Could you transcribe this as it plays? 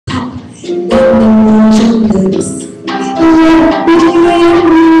At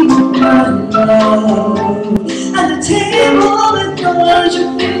the table with all your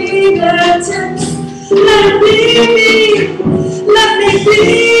fingertips, let me be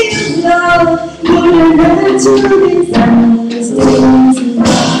alone. Putting her to these endless days and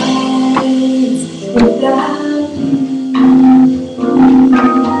nights without you.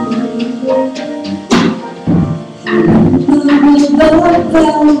 The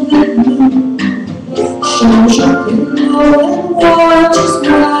velvet moon shows your pillow and watches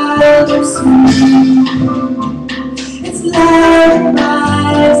while you sleep. It's like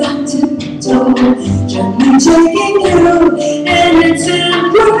eyes on tiptoe, gently taking you in its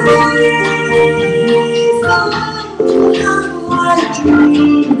embrace. Oh, how I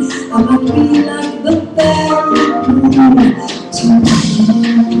dream I might be like the velvet moon to you.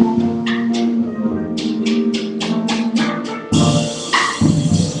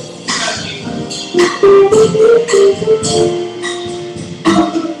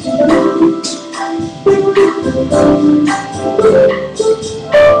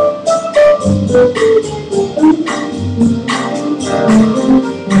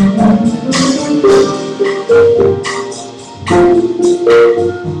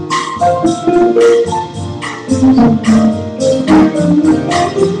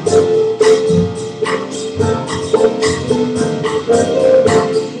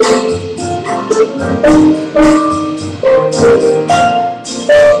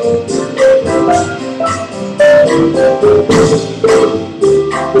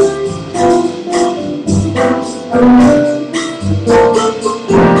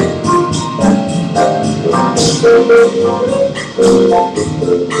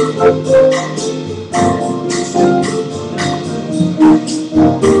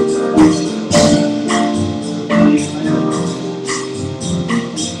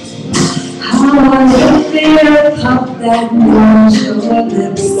 Pop that knows your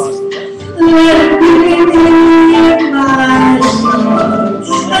lips. Let it be in my love.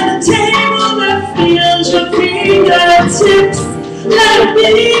 At the table that feels your fingertips. Let it be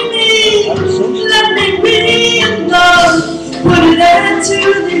me. Let me be in love. Put it into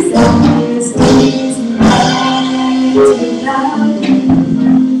these endless days and nights without you.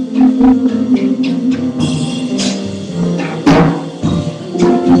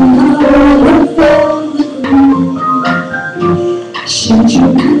 Should you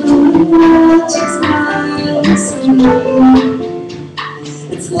watch his eyes smile?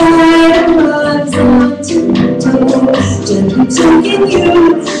 It's like a rose on tiptoe, gently taking you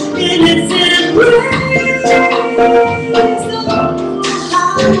in its embrace. Oh,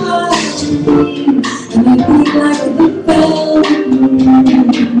 how I dream I might be like the velvet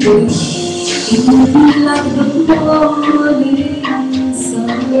moon. It might be like the morning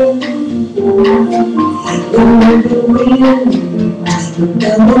sun. The wind,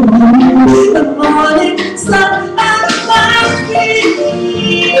 the moon, the morning sun at my feet.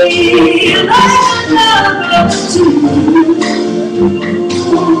 I love you.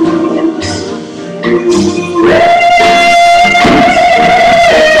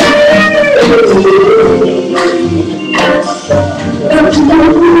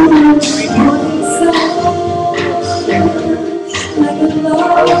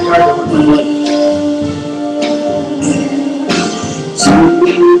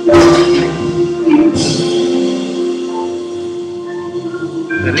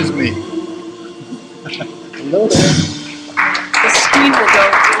 That is me. Hello there. The screen will go,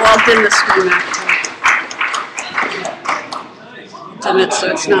 well, I'll dim the screen after. Dim it so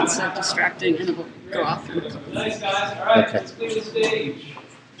it's not so distracting and it will go off in a couple of minutes. Okay. Let's clear the stage.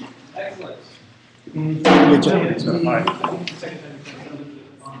 Excellent. Good job. All right.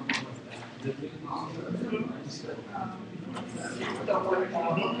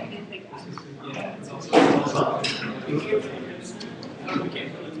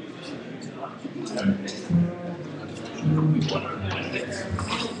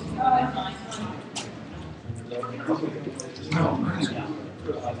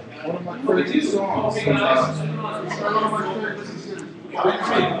 For the two songs,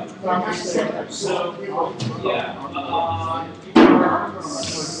 so, yeah,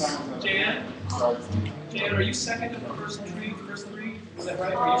 Jan, are you second in the first three? Is that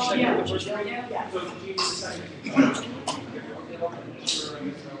right? Are you second in the first three? Yeah. So Jean's second.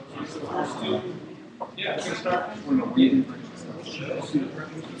 Yeah, we're gonna start.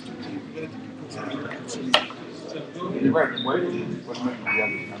 You're right, I'm waiting.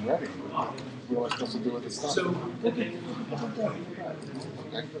 I'm ready. What am I supposed to do with this stuff? So, okay.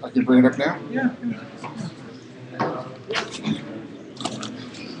 I can bring it up now? Yeah.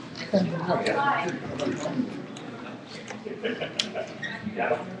 One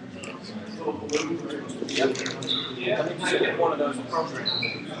of those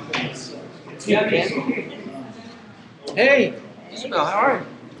programs. Hey! Isabel, how are you?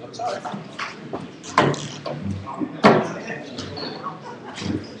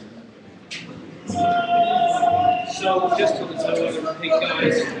 So just to hey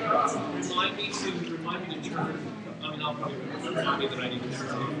guys, remind me to turn. I mean, I'll probably remind me that I need to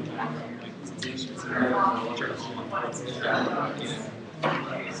turn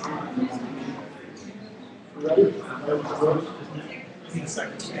Ready?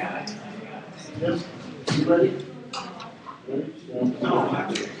 Yes. You ready? Ready?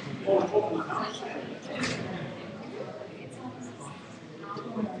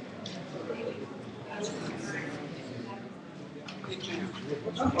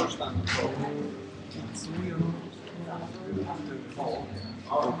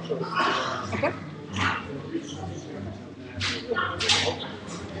 Okay.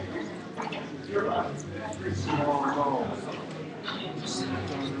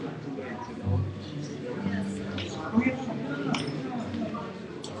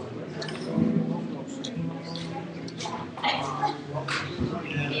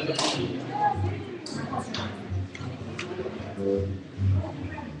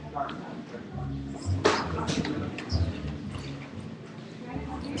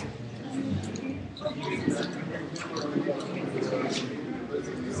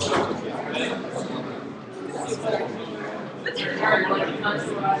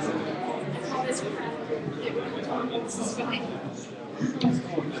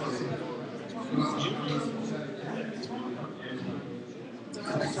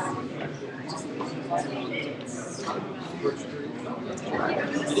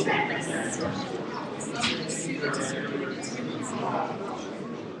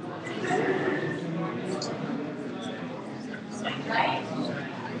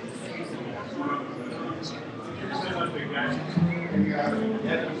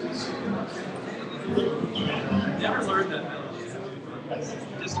 Never learned that melody.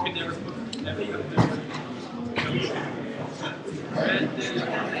 Just could never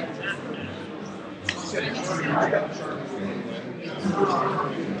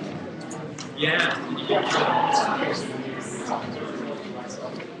Yeah.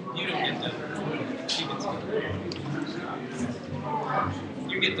 You don't get that. She gets it.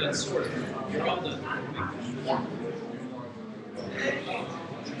 You get that sort of. You're all done.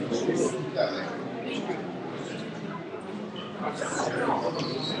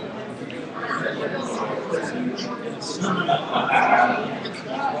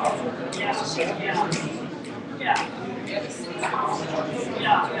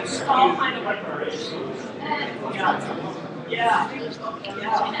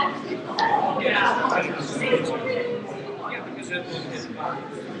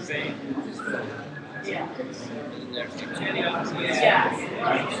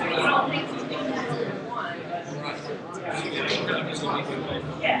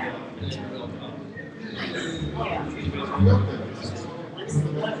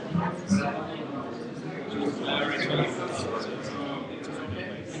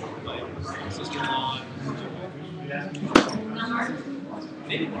 Sister-in-law.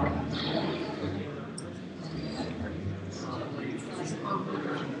 Maybe more.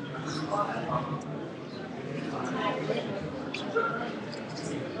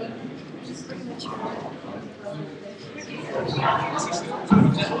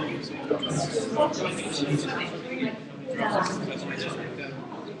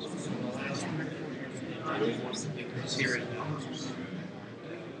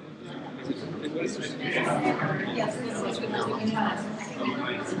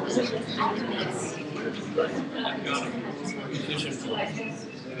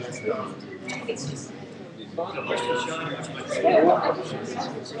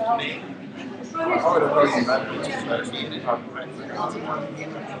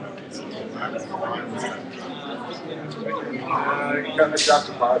 You got the job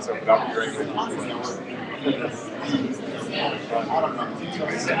to buy something, that'd be great.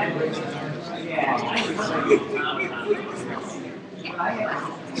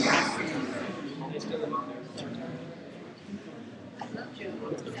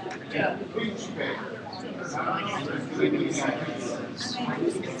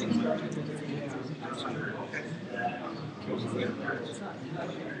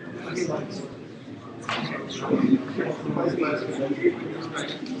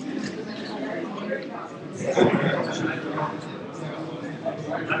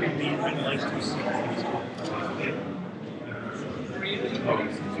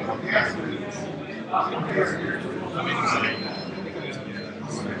 Rich,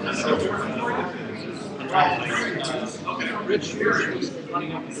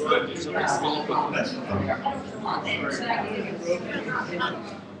 running up the door.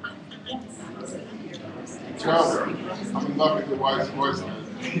 Joe, I'm in love with your wife's voice.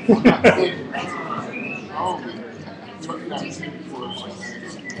 I'm not kidding. Oh, you're not singing before.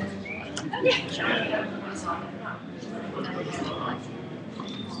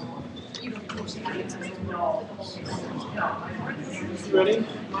 Ready,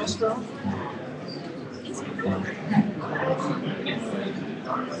 Maestro?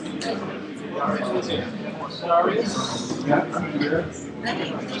 Darius? Yeah, I'm here.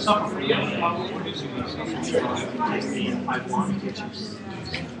 Something for you. I'll introduce you.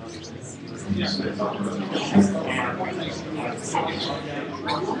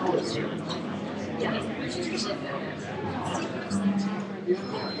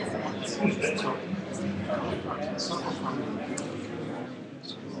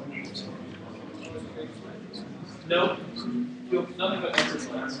 No, nothing but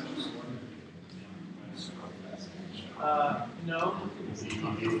exercise. No.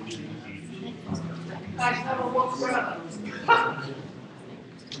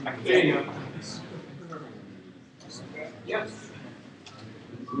 There you go. Yes.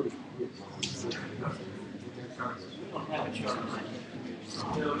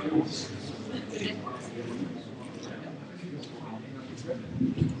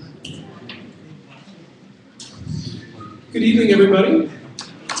 Good evening, everybody.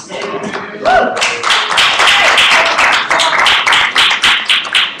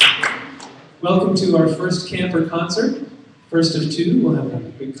 Welcome to our first camper concert. First of two. We'll have a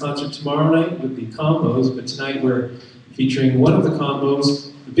big concert tomorrow night with the combos, but tonight we're featuring one of the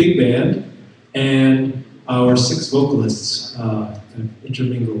combos, the big band, and our 6 vocalists kind of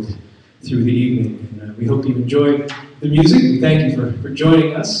intermingled through the evening. And, we hope you enjoy the music. We thank you for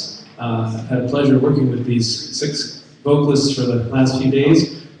joining us. I've had a pleasure working with these 6 vocalists for the last few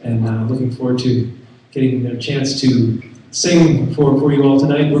days, and looking forward to getting a chance to sing for you all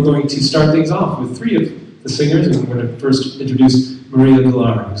tonight. We're going to start things off with 3 of the singers, and we're going to first introduce Maria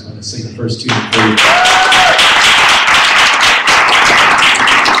Villar, who's going to sing the first tune for you.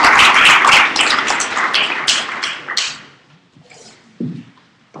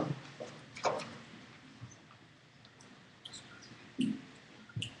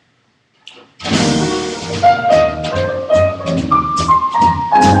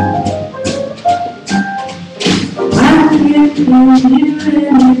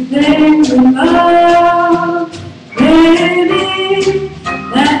 Anything but love, baby,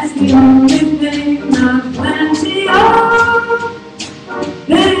 that's the only thing I've plenty of.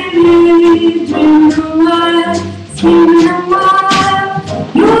 Baby, dream a while, scheme a while,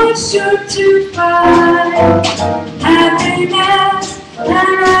 you're sure to find happiness, and I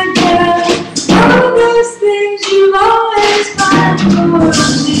guess all those things you always find for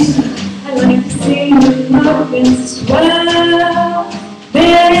me. I like to see you looking swell,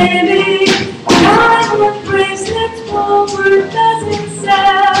 baby. Diamond bracelets forward doesn't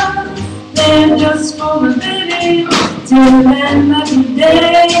sell. They're just for the baby till that lucky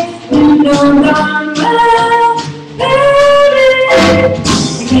day. You know darn well, baby, I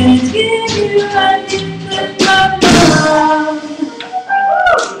can't give you anything but love.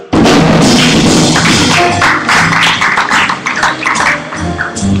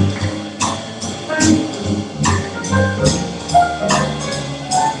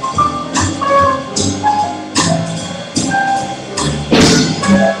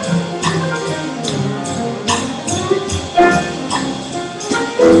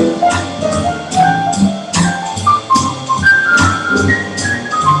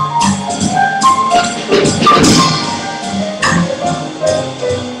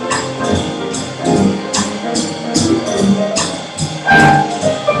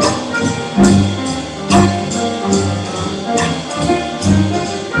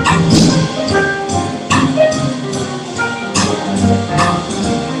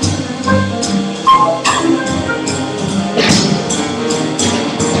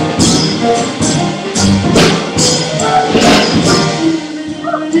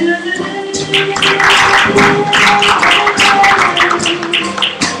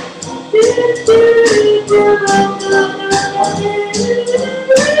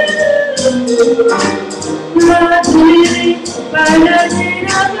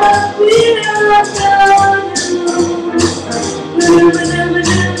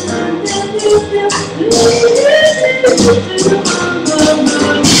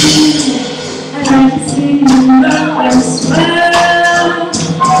 I see you love and smile.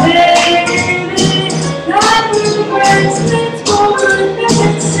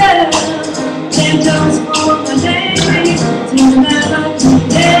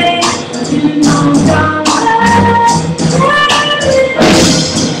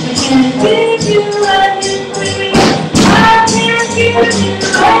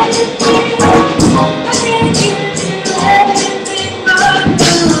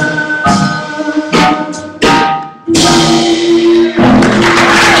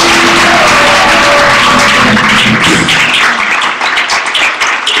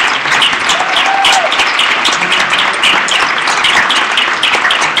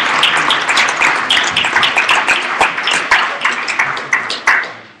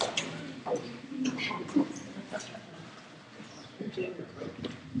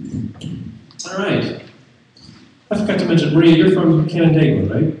 mention, Maria, you're from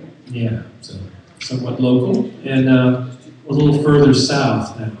Canandaigua, right? Yeah, so somewhat local, and a little further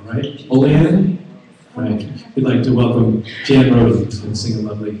south now, right? Olean? Right. We'd like to welcome Jan Rody, who's going to sing a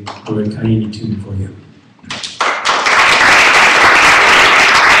lovely Roy Kaini tune for you.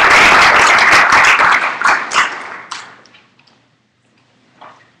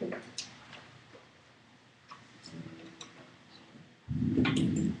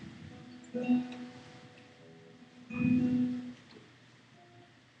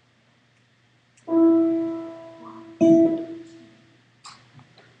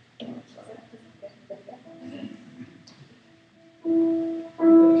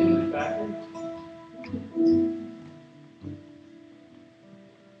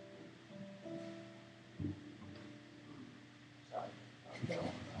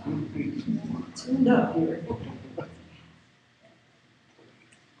 Tuned up here.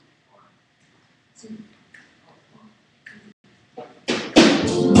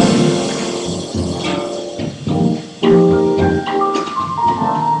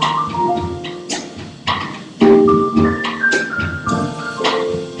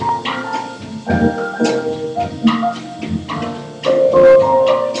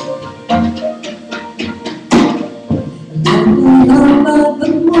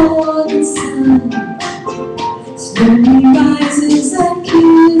 Rises and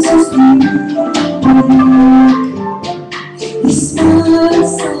kisses me. The smile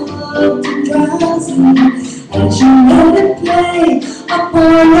soft and drowsy as you let it play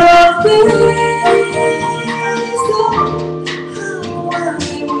upon your face. Oh, how I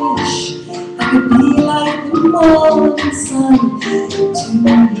wish I could be like the morning sun to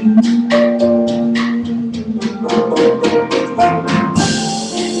you.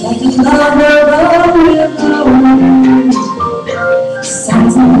 Like a lover of the wind,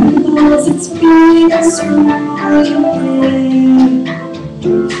 sighs and knows its feelings through your brain.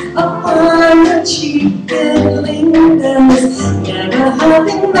 Upon your cheek it lingers, never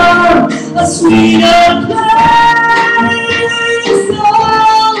having known a sweeter place.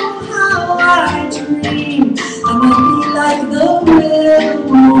 Oh, how I dream I might be like the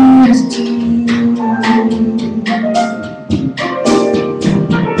willows do.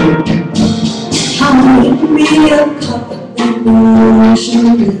 Bring me a cup of ocean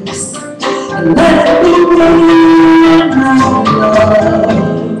lips and let me rain my love.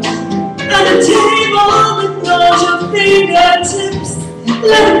 And a table that knows your fingertips,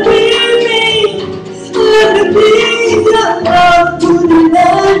 let me be your love. Put an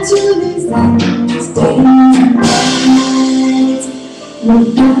end to these endless days and nights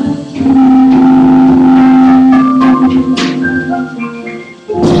without you.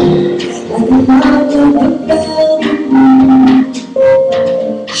 Like a love of a velvet moon,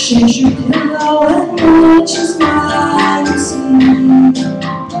 shakes your pillow and watches mine sleep.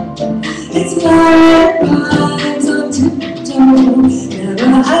 It's like vibes on tiptoe,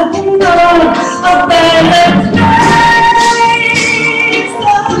 never having known a better place.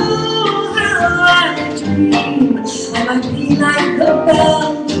 Oh, how I dream I might be like the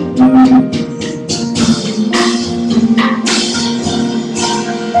velvet moon.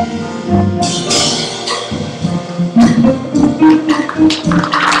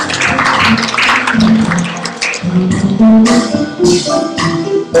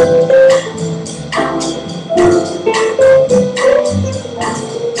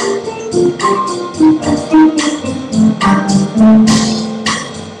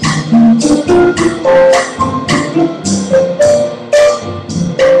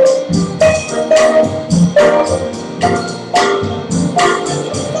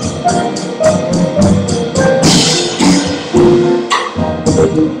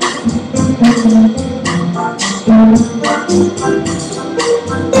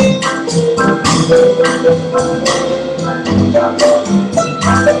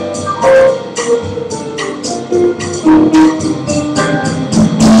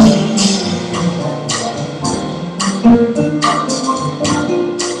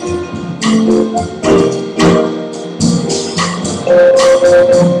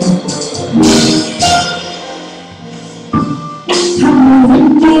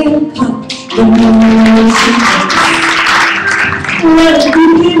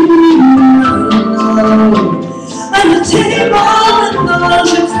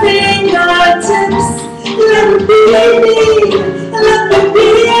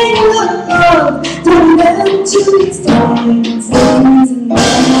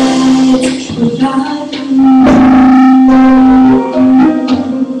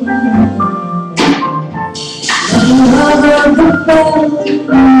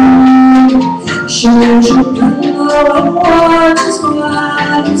 I want is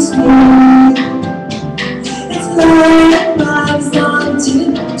what you speak. It's like lies on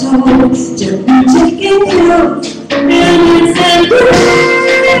tiptoe, gently taking you minutes and days.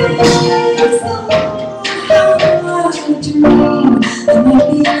 How I dream, I might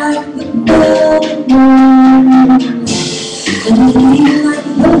be like the velvet moon, and I be like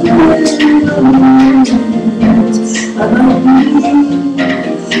the wind of winds.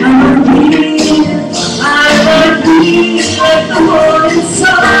 I might be like the morning sun.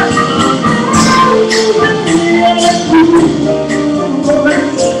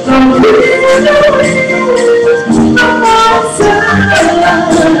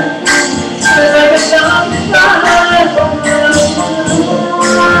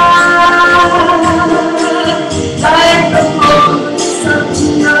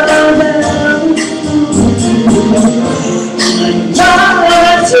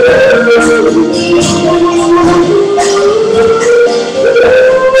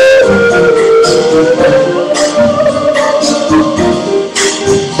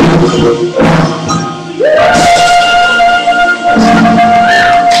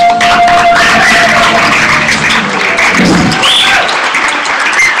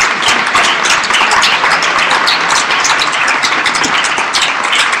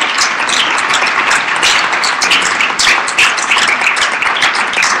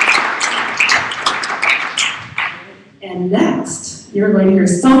 And next, you're going to hear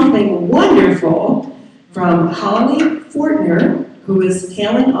something wonderful from Holly Fortner, who is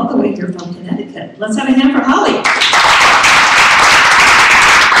hailing all the way here from Connecticut. Let's have a hand for Holly.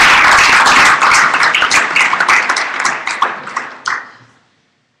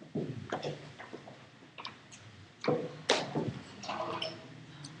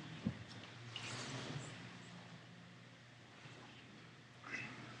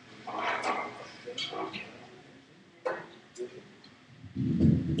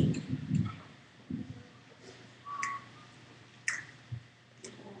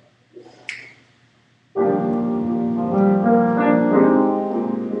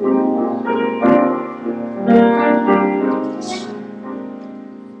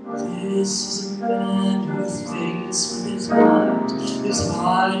 This is a man who thinks with his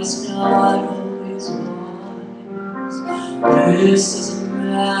heart is not always wise. This is a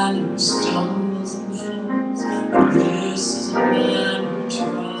man who stumbles and falls, but this is a man who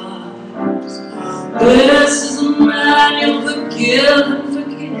tries. This is a man you'll forgive and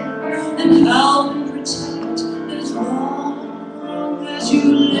forget, and help and protect as long as you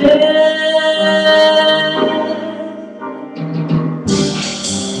live.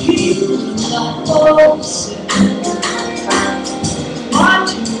 Not say what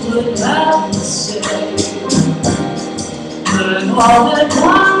you would have to say, but all at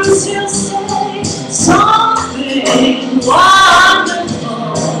once he'll say something wonderful.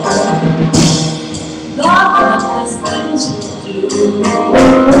 God has things to do,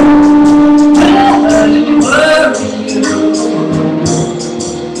 and worry you,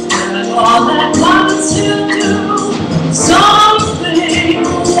 and all at once he'll do something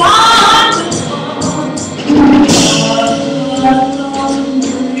wonderful.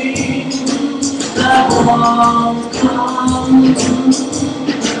 Won't come true.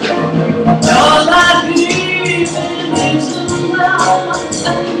 All I believe in is the love,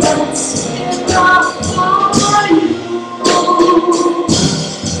 and that's enough for you.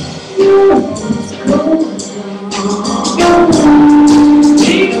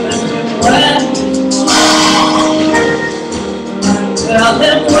 Even when he's wrong, I tell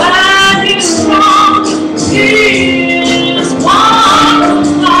him when he's wrong, he is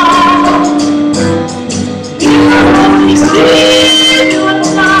wonderful. See you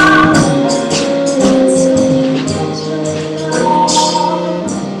now.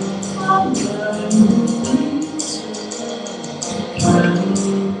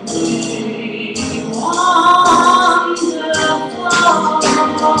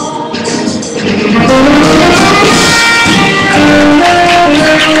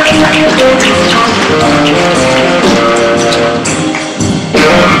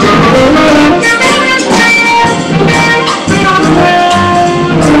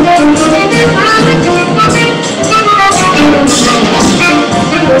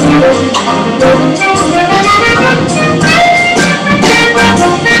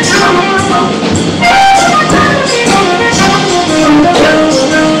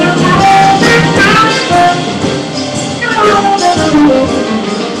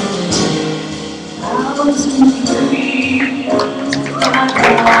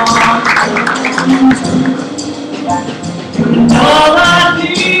 All I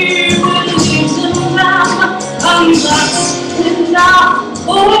need is a man,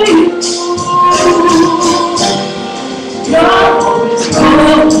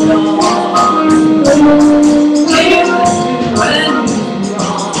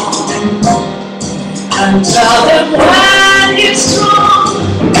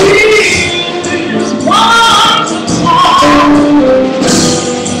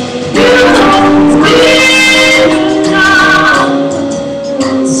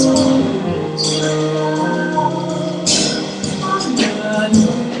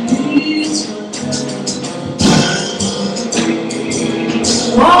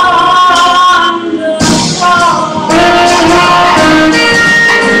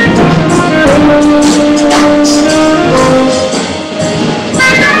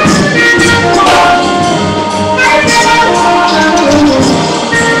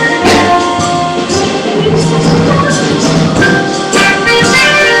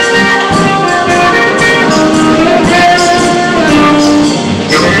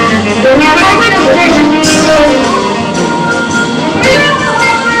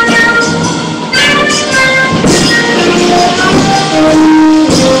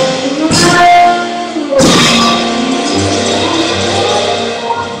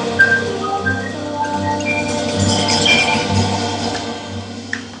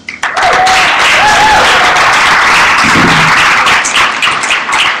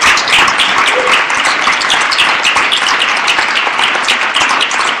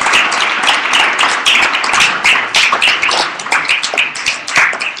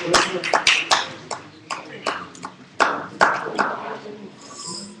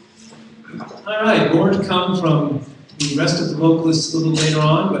 vocalists a little later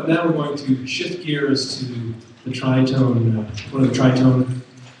on, but now we're going to shift gears to the tritone, one of the tritone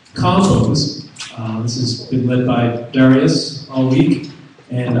combos. This has been led by Darius all week,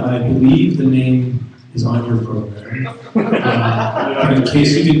 and I believe the name is on your program. In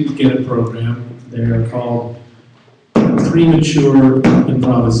case you didn't get a program, they are called Premature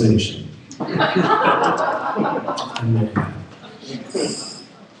Improvisation. And there you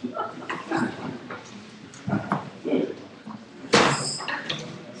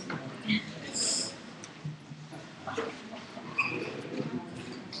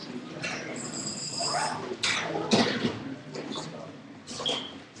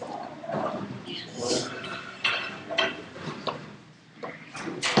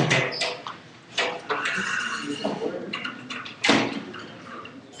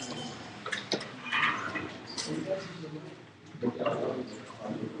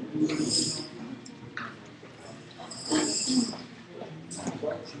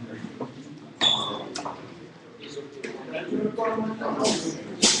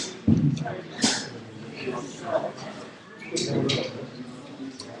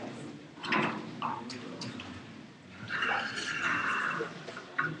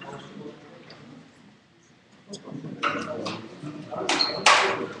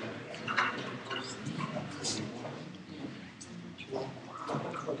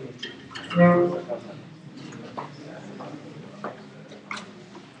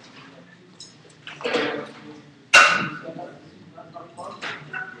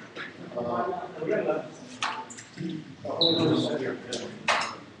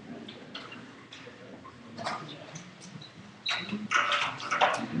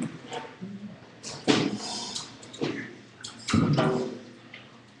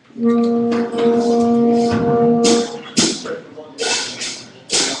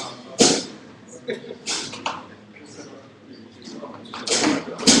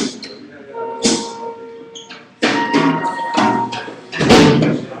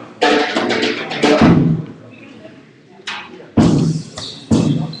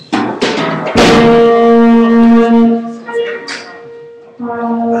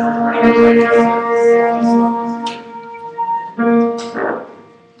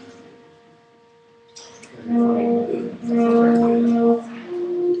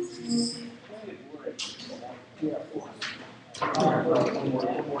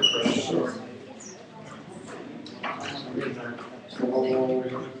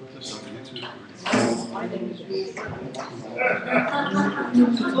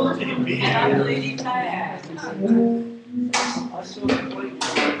have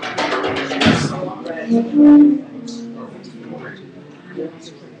it.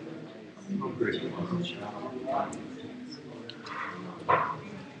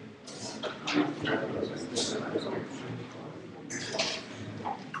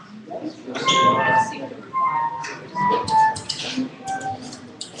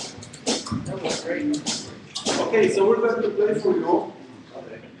 Okay, so we're going to play for you a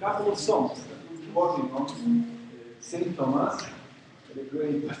couple of songs that we're working on. St. Thomas, the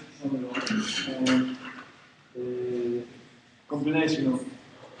great song, and combination of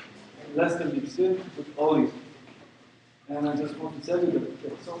Lester Gibson with Ollie. And I just want to tell you that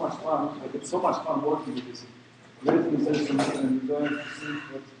it's so much fun. I get so much fun working with this great musician, and we're going to see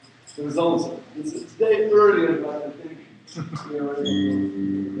what the results are. It's a day earlier, but I think we are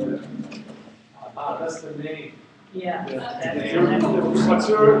ready to that's the name. Yeah. The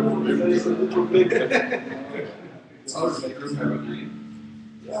mature is a little bit. It's always like group have a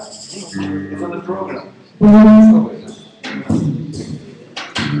dream. Yeah. It's on the program.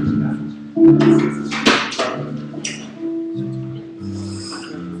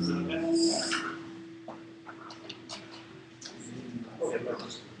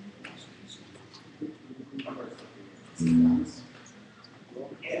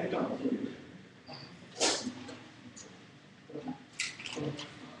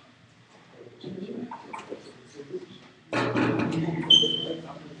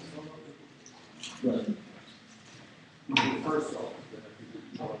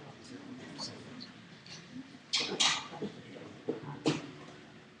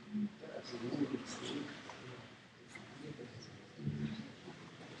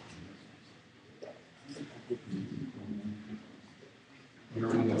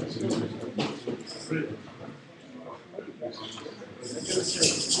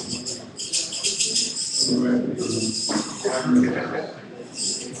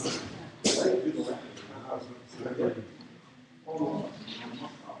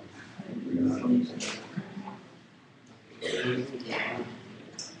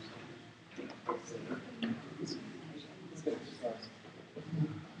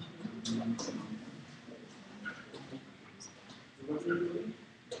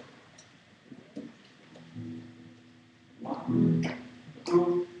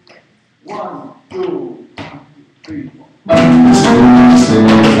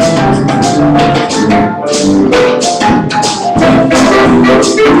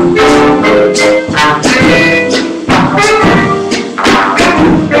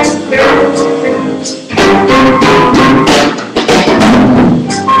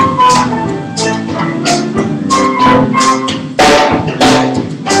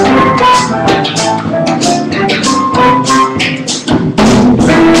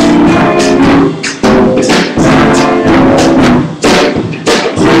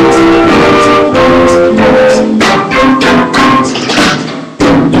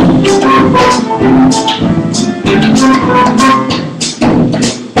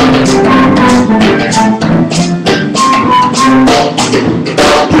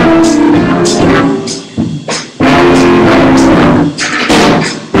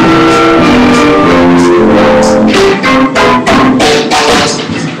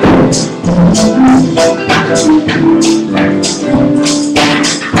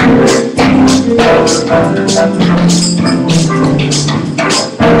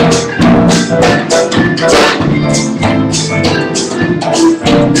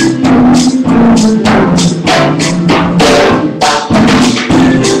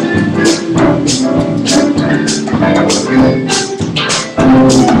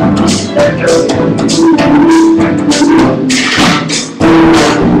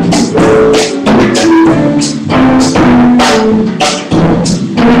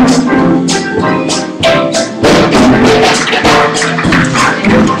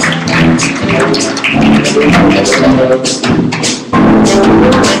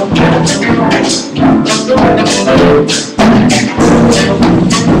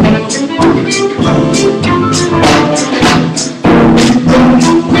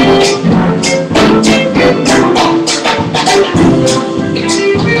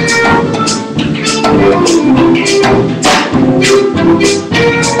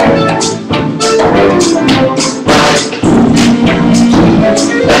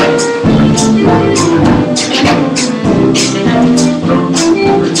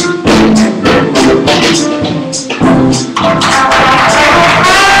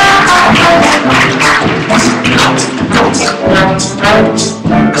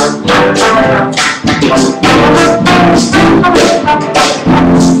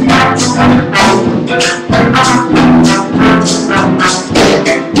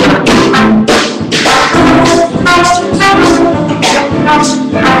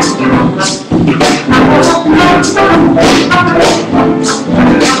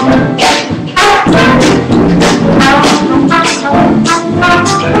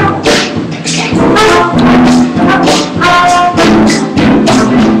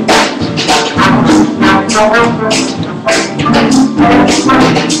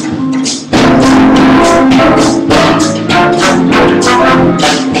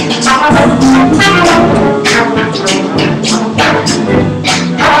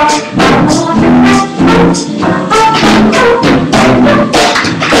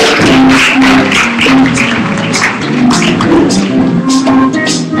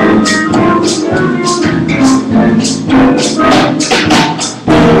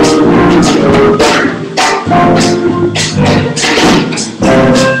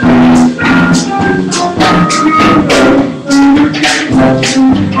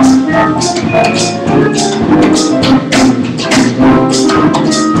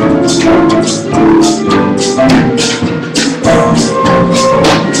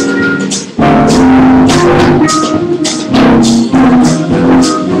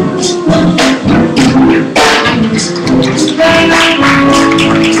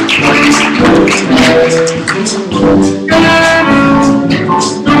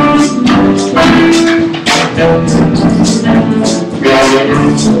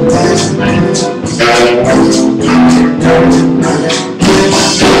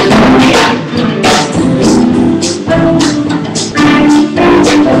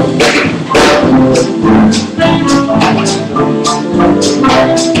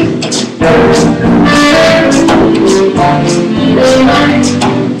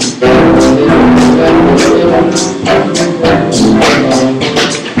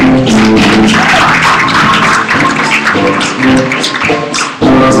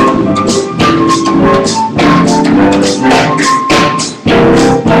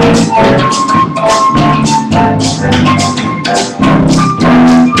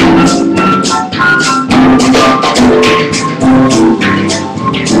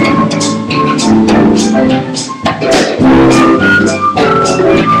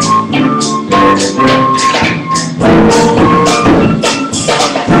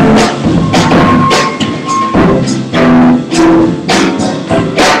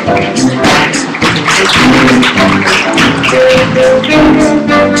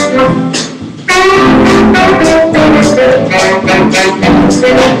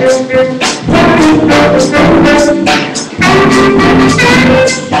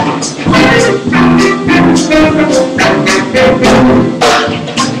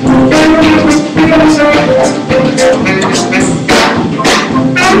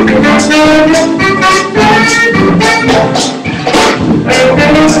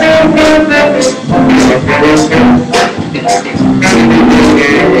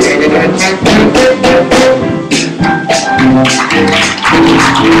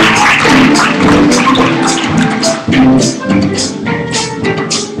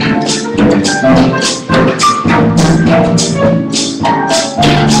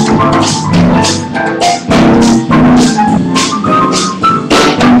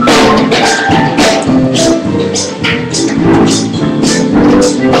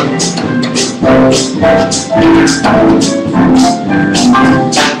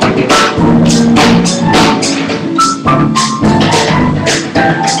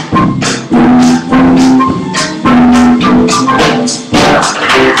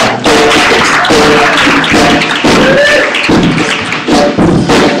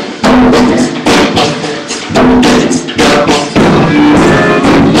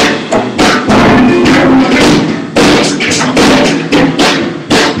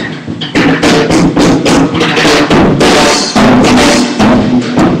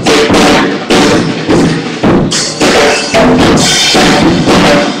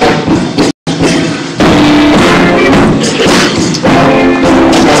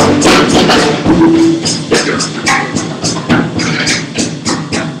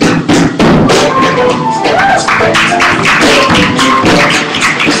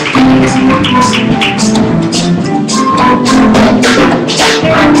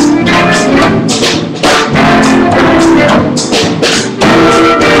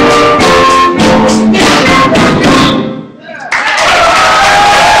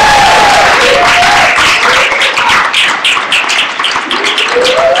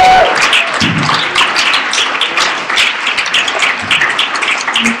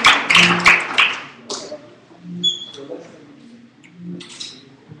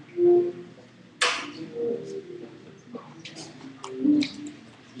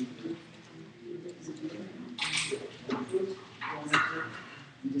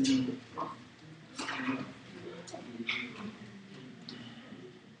 Ready?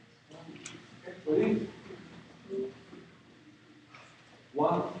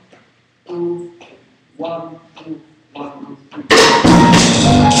 1, 2, 1, 2, 1, 2, 1.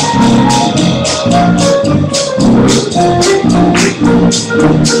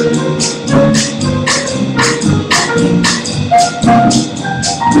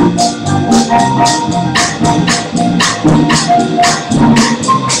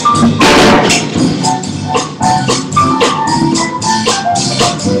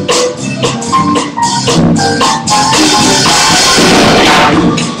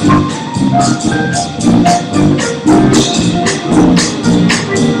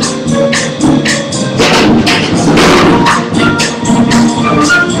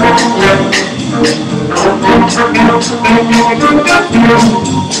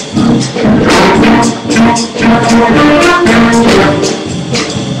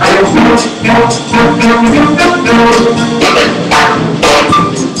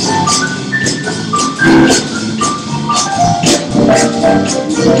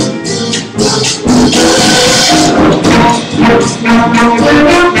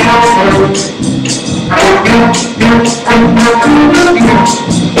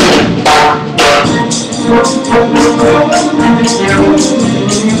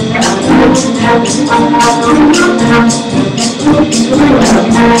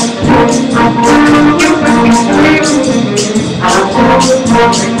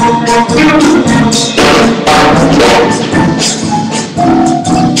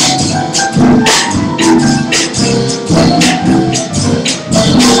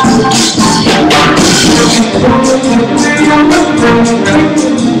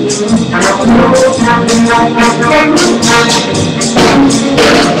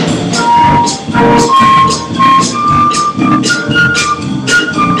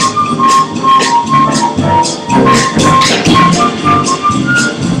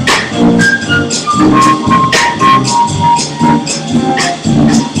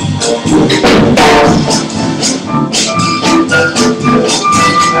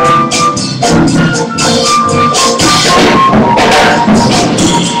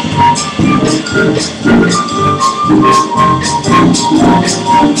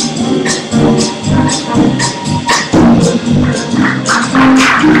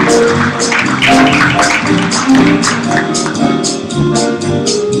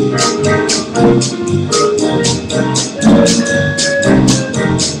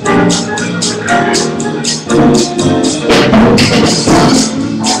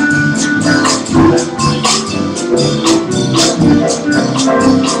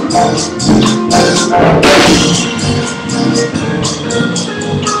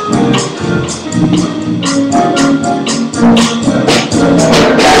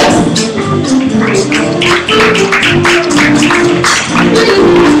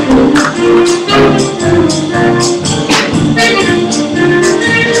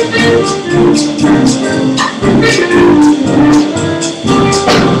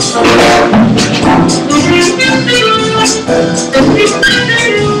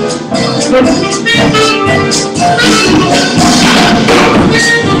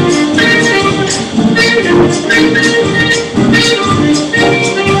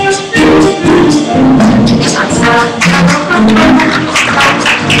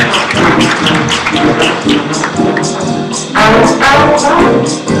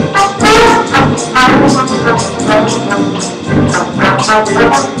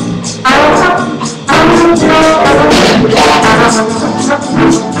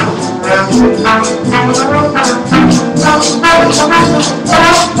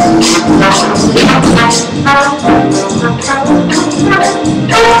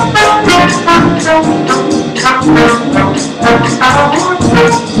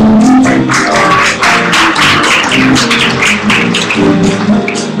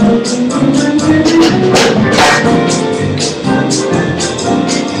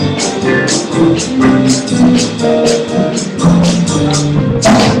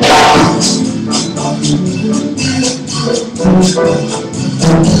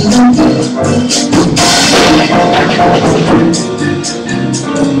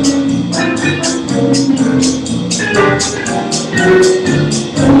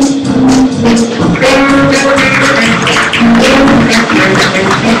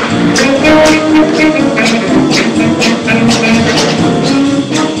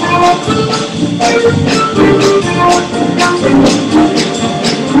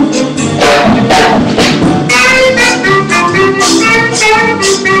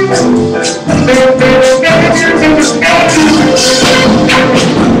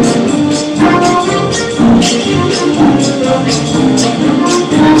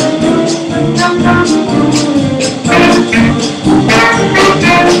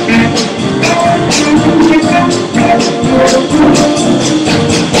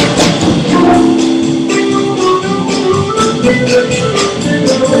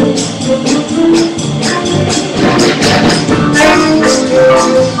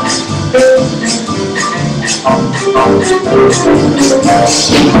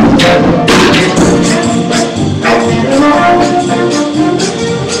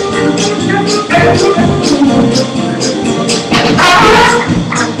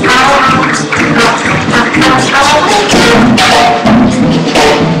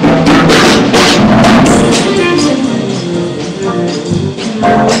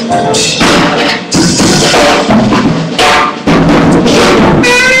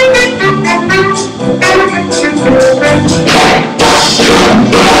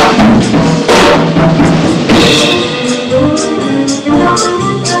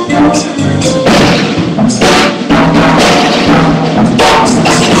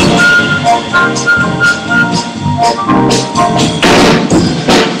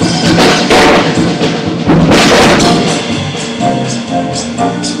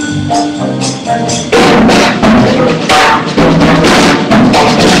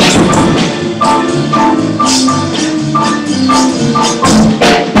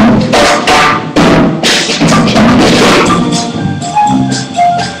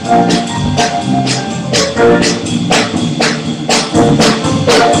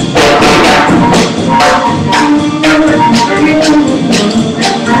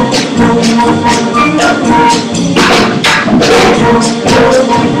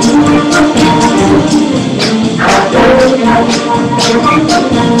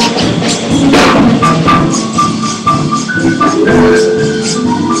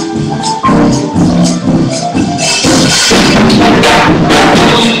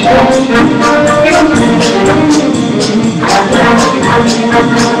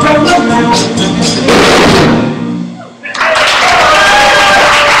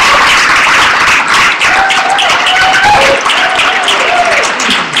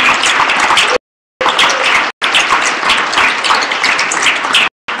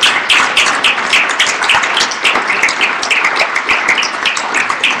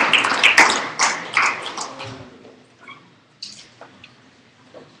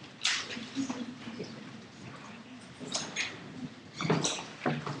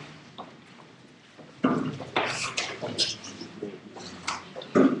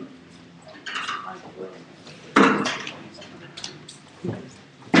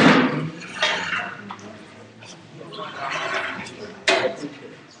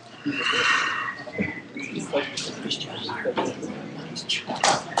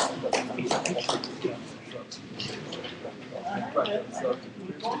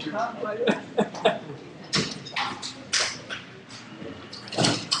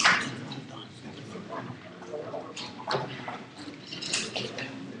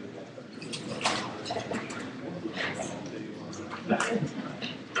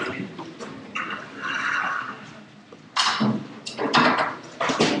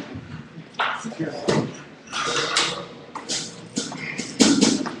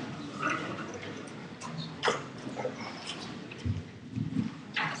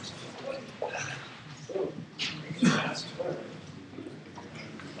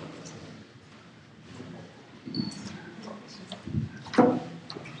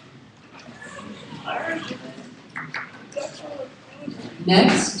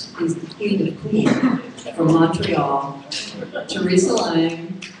 Next is the Queen of Queens from Montreal, Teresa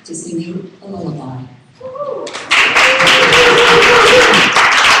Lang, to sing you a lullaby.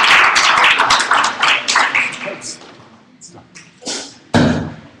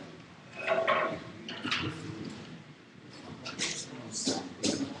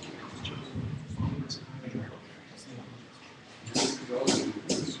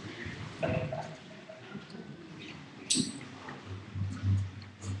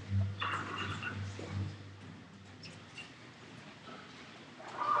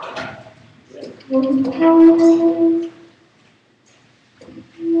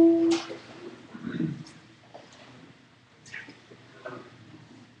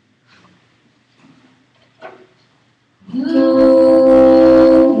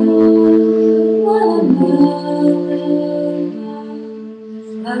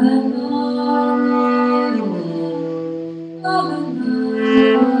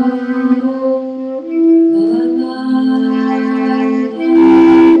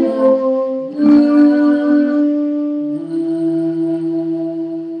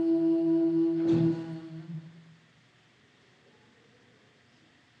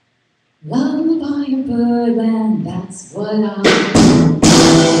 Lullaby of birdland, that's what I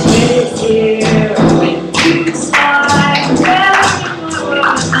with here when you slide down the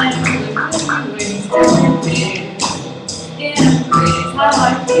world and wings disappear. In a breeze, how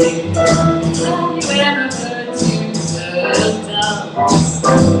I feel. Have you ever heard two turtle doves?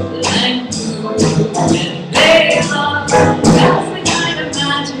 Lang and they love. That's the kind of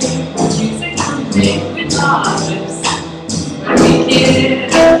magic music we make with our lips when we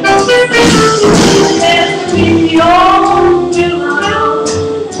kiss. There's we all belong.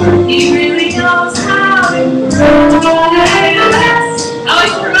 He really knows how to cry. How I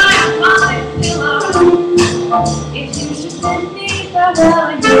cry on my pillow. If you should send me farewell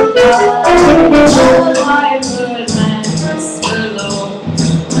and goodbye, all I heard man whisper low.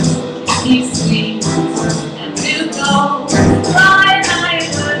 He's sweet and we'll go fly high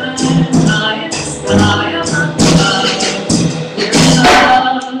above and high in the sky above love. We're in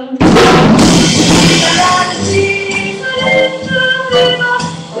love.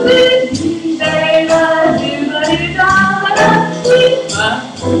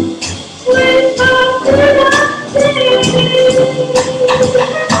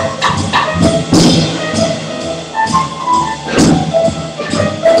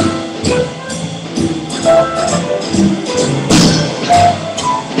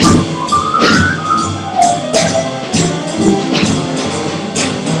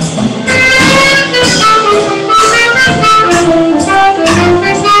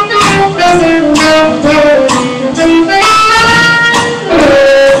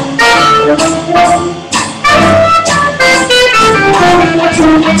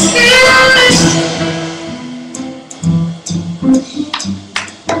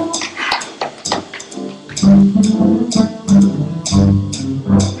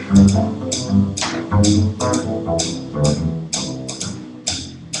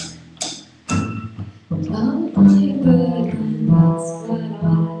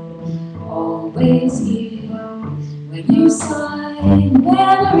 Always hear when you sigh,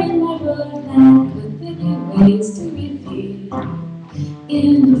 never in my birdland could there be ways to reveal in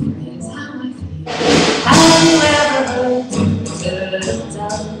the phrase how I feel. Have you ever heard two-thirds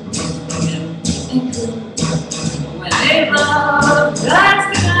of and cool when they love? That's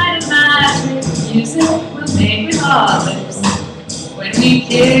the kind of magic music will make with our lips when we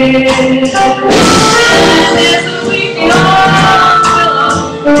kiss. And there's a weepy old willow.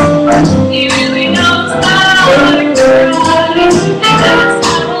 He really knows how to cry, and that's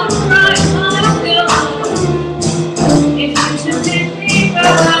how I'll cry my pillow. If you should take me for a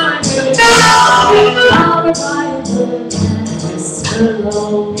goodbye, I'll cry a bird and whisper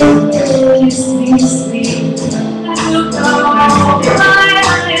low. Kiss me sweet, and we'll go fly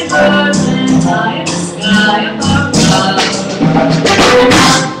high in birds and high in the sky above love.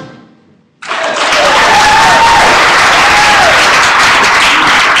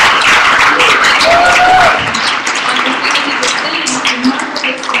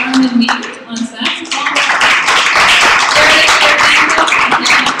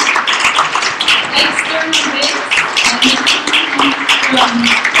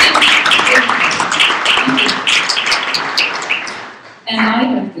 And I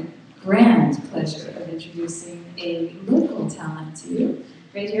have the grand pleasure of introducing a local talent to you,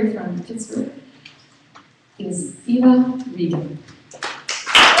 right here from Pittsburgh, is Eva Regan.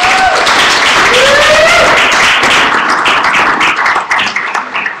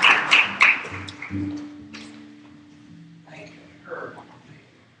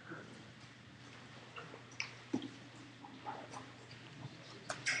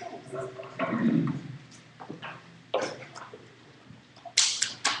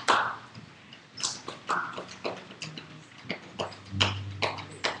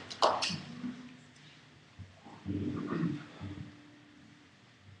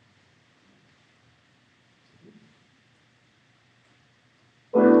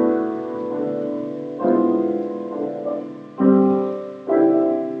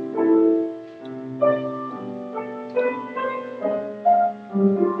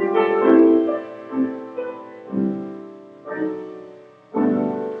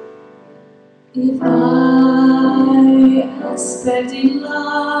 If I expected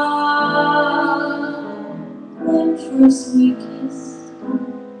love when first we kissed,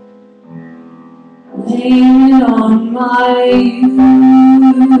 blame it on my youth.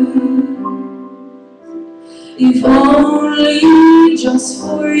 If only just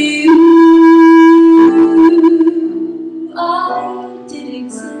for you I did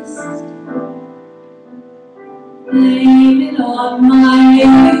exist, blame it on my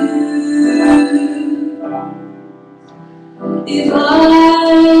youth. If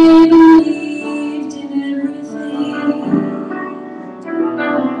I believed in everything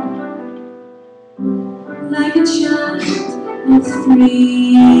like a child of 3,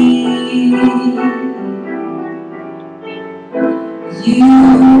 you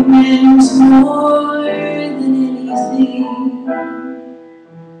meant more than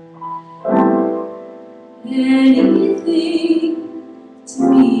anything to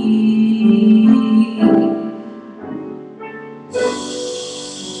me.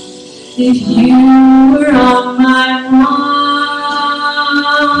 If you were on my mind,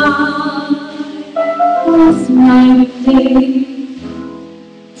 both night and day,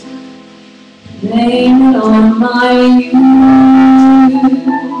 blame it on my youth.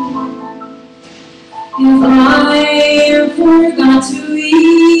 If I forgot to eat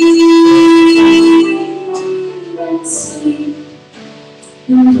and sleep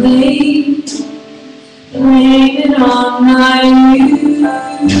and play, blame it on my youth.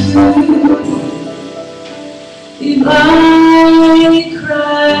 If I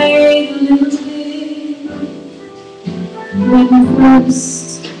cried a little bit when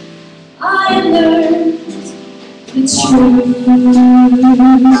first I learned the truth,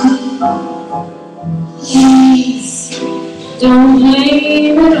 please don't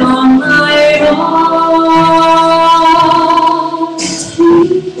blame it on my heart.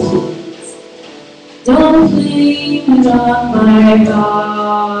 Please don't blame it on my heart.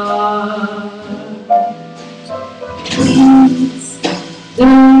 Please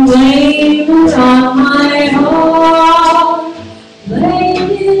don't blame it on my heart.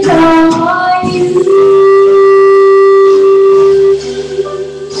 Blame it on my youth.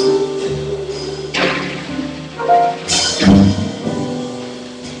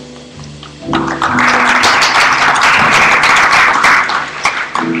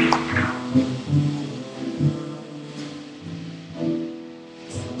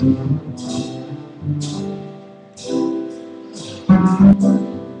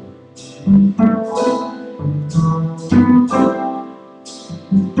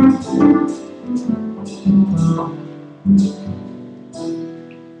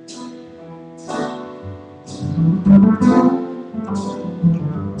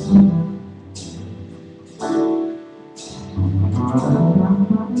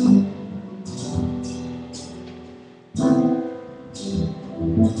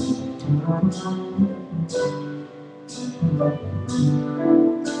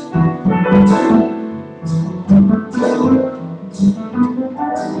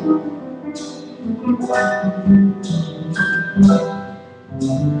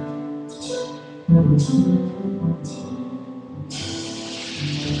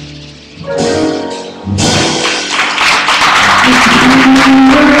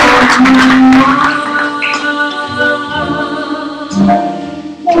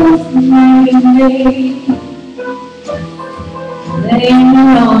 Blame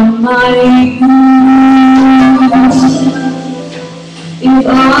it on my youth. If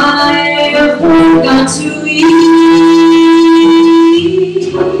I forgot to eat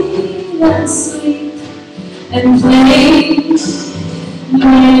and sleep and play,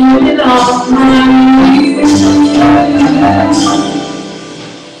 blame it on my youth.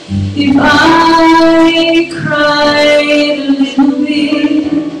 If I cried a little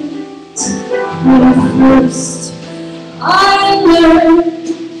bit when first I learned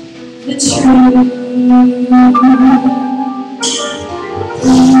the truth,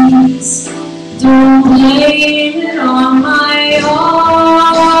 please don't blame it on my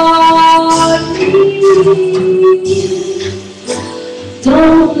heart. Please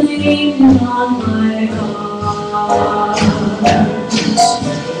don't blame it on my heart.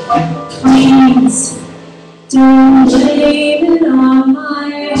 Please don't blame it on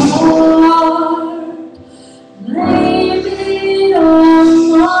my heart. Blame it on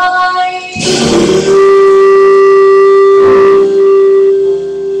my youth.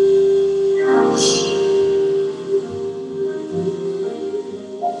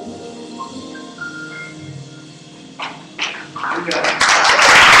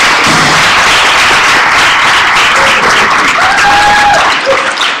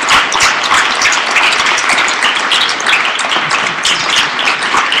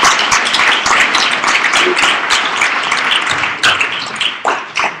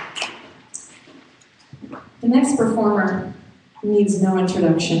 The next performer needs no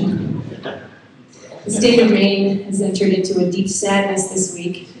introduction. The state of Maine has entered into a deep sadness this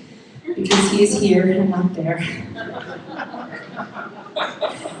week because he is here and not there.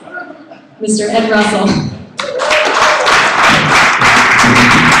 Mr. Ed Russell.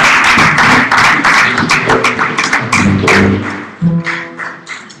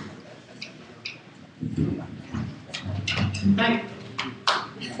 Thank you.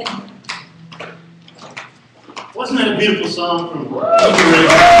 Wasn't that a beautiful song from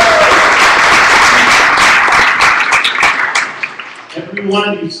Every one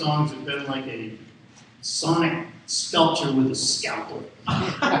of these songs have been like a sonic sculpture with a scalpel.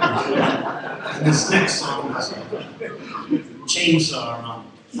 And this next song is a chainsaw on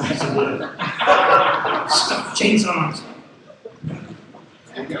Stuff chainsaws.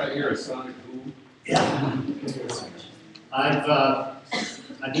 You gotta hear a sonic boom. Yeah.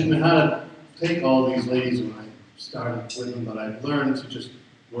 I didn't know how to take all these ladies when I started with them, but I've learned to just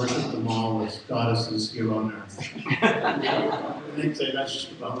worship them all as goddesses here on earth. They'd say that's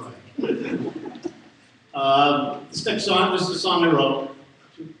just about right. This next song, this is a song I wrote.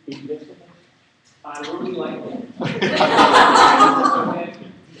 I really like it.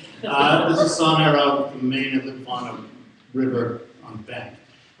 This is a song I wrote from Maine. I live on a river on Beck.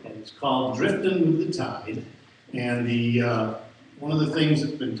 And it's called Drifting with the Tide. And one of the things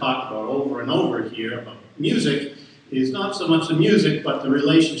that's been talked about over and over here about music is not so much the music, but the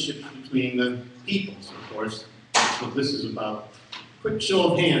relationship between the peoples, of course. That's what this is about. Quick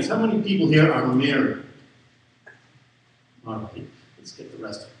show of hands. How many people here are married? All right, let's get the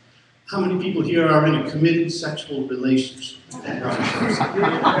rest of it. How many people here are in a committed sexual relationship? Is that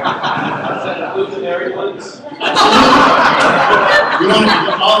inclusionary ones? We want to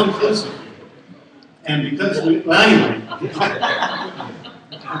be all inclusive. And because well, anyway,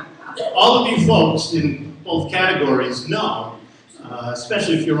 all of you folks in both categories know,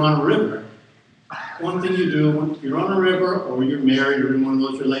 especially if you're on a river, one thing you do, if you're on a river or you're married or in one of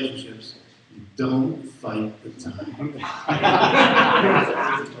those relationships, you don't fight the tide.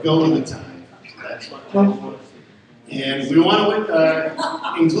 Go with the tide. That's what. And we want to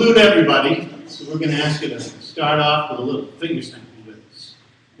include everybody, so we're going to ask you to start off with a little finger snapping with us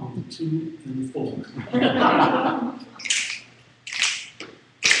on the 2 and the 4.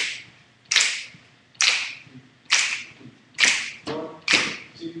 1,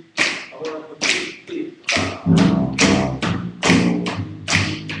 2, 3, 4.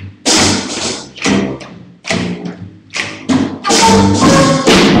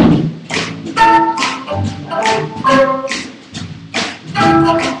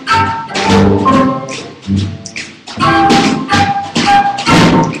 I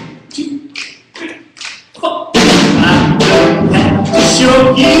don't have to show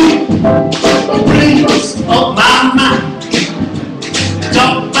you the dreams of my mind.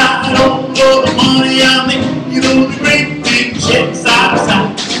 Talk about all the money I make, you know the great big checks I sign.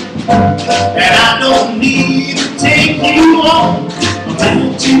 And I don't need to take you on, I'm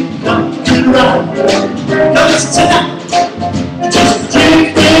glad you come to ride. Cause tonight, just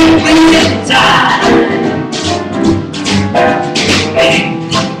drifting with the tide. And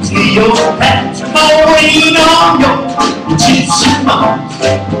see your patrimony on your Egyptian moms.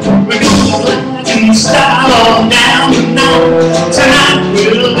 We're gonna glide in style on down tonight. Tonight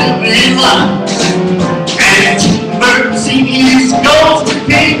we're living life. And Mercy's goes to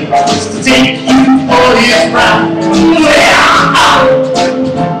pick to take you for his ride.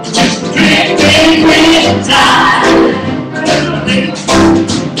 Just drifting with the tide.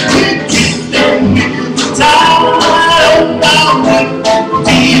 Drifting with the tide.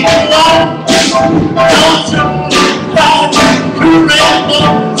 Deep water. Don't throw the fire. Forever.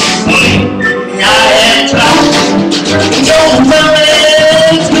 I am trying. No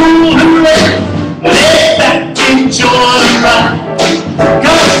worries, no hurry. Lay back, enjoy the ride.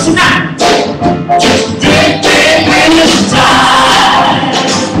 Cause tonight, just drifting with the tide.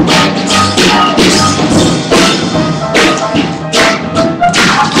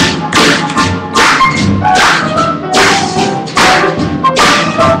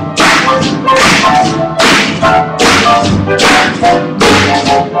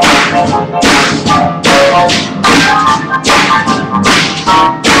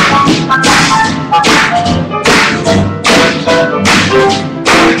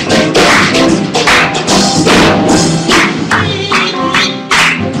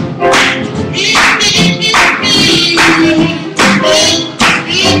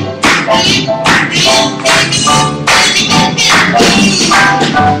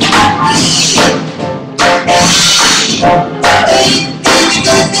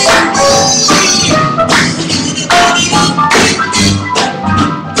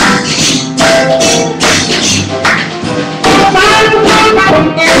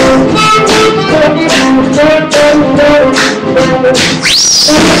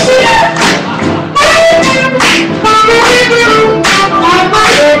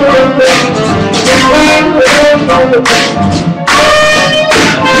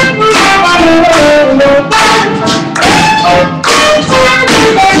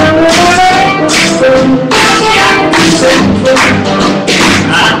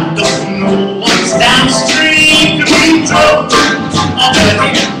 I don't know what's downstream to be drunk on the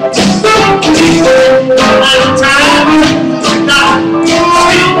head. I'm tired, not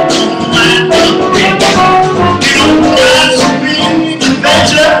still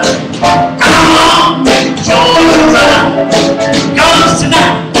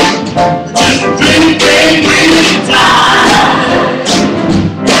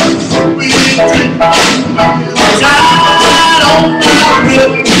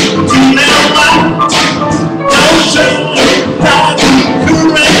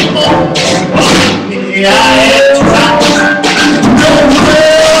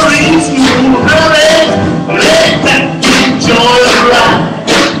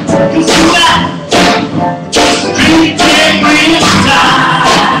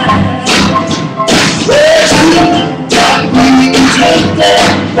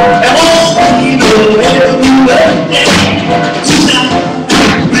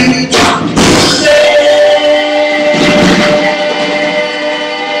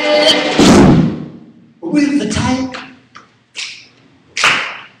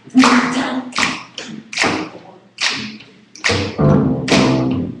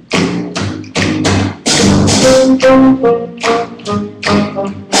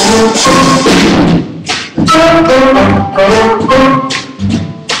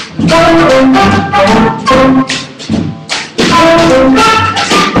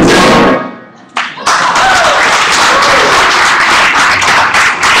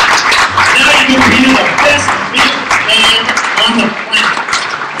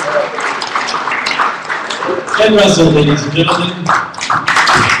Ed Russell, ladies and gentlemen.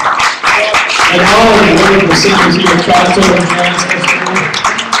 And all of the wonderful singers here at Tritone Jazz Festival.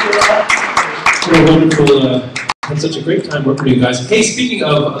 What a wonderful, had such a great time working with you guys. Hey, speaking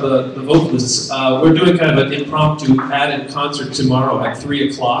of the vocalists, we're doing kind of an impromptu added concert tomorrow at 3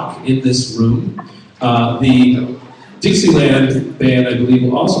 o'clock in this room. The Dixieland Band, I believe,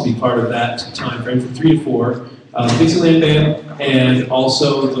 will also be part of that time frame from 3 to 4. Dixieland Band, and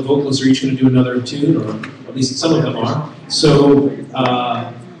also the vocalists are each going to do another tune, or at least some of them are. So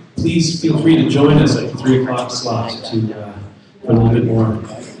please feel free to join us at the 3 o'clock slot for a little bit more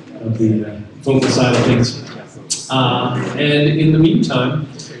of the vocal side of things. And in the meantime,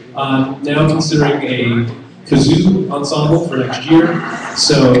 now considering a kazoo ensemble for next year.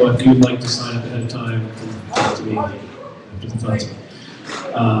 So if you'd like to sign up ahead of time, come to me after the concert.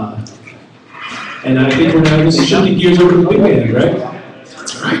 And I think we're now going to shift gears over to the big band, right?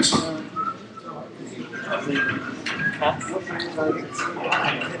 That's right.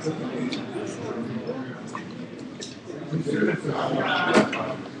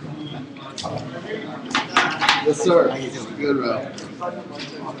 Yes, sir. Good, Ralph.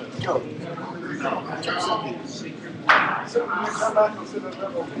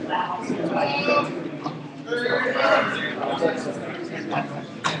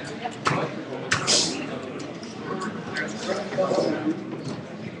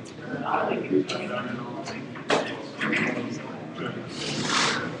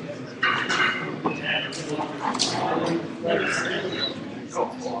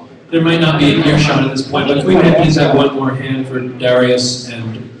 There might not be an earshot at this point, but can we please have one more hand for Darius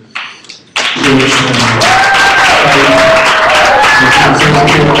and George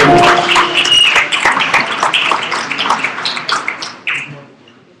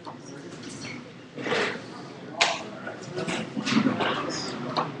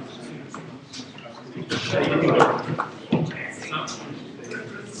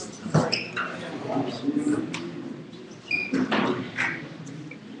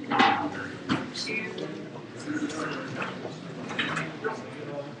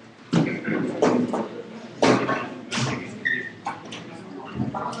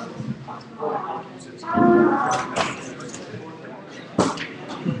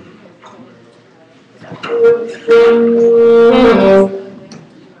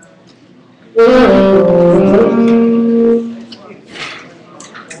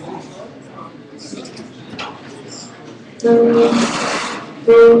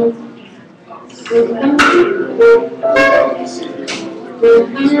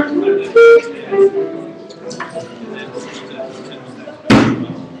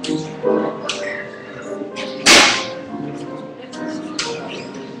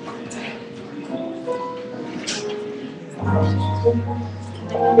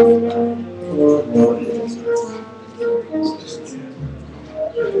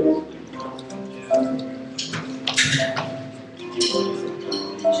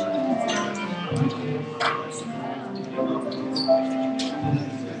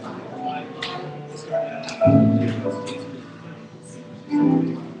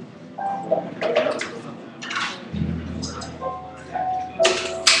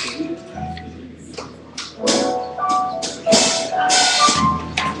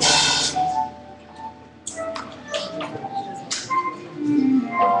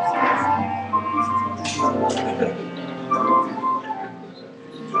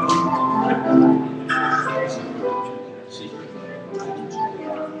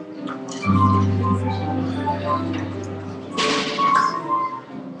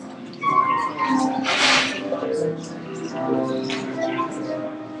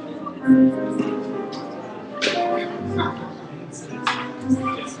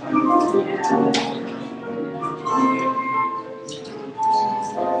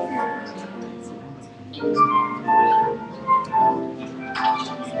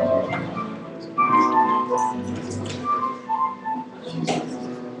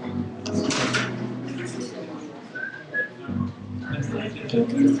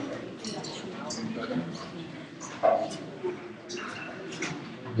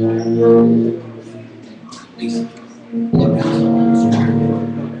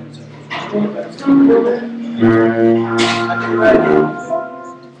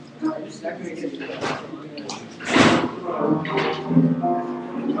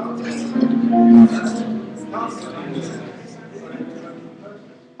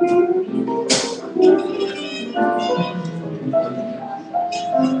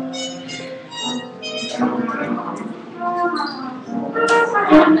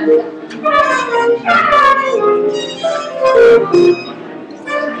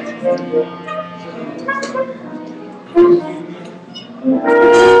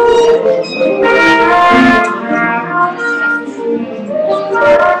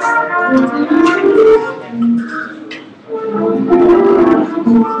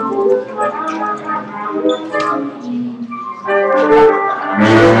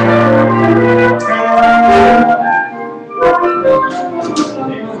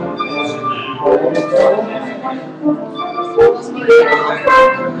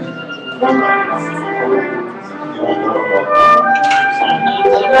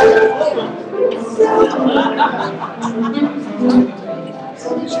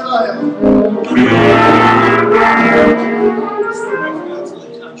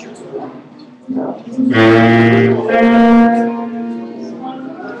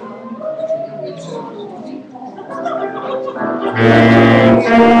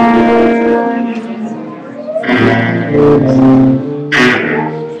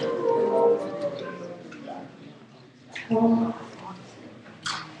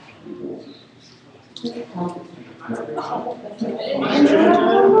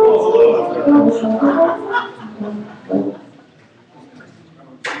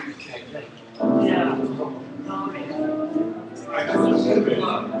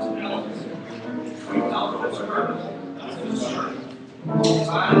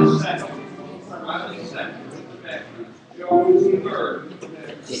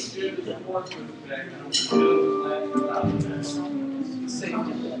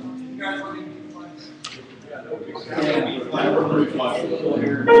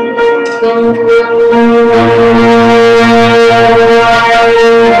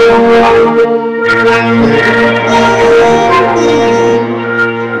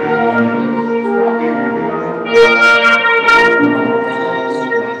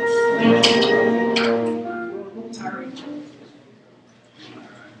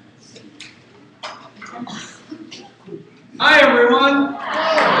Hi everyone!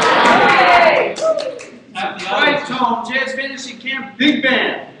 LiveFromTritone Jazz Fantasy Camp Big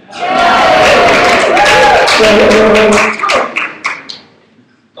Band!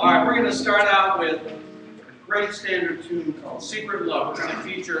 Alright, we're going to start out with a great standard tune called Secret Love. We're going to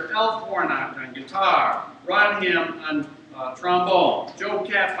feature Elf Warnock on guitar, Rod Ham on trombone, Joe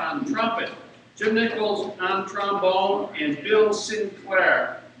Kapp on trumpet, Jim Nichols on trombone, and Bill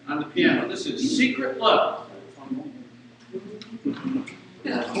Sinclair on the piano. This is Secret Love.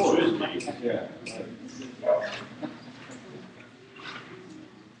 Yeah, of course. Yeah.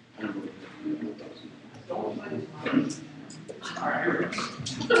 All right, here we go.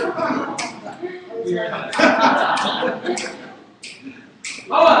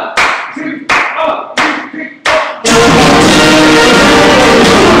 One, two, three,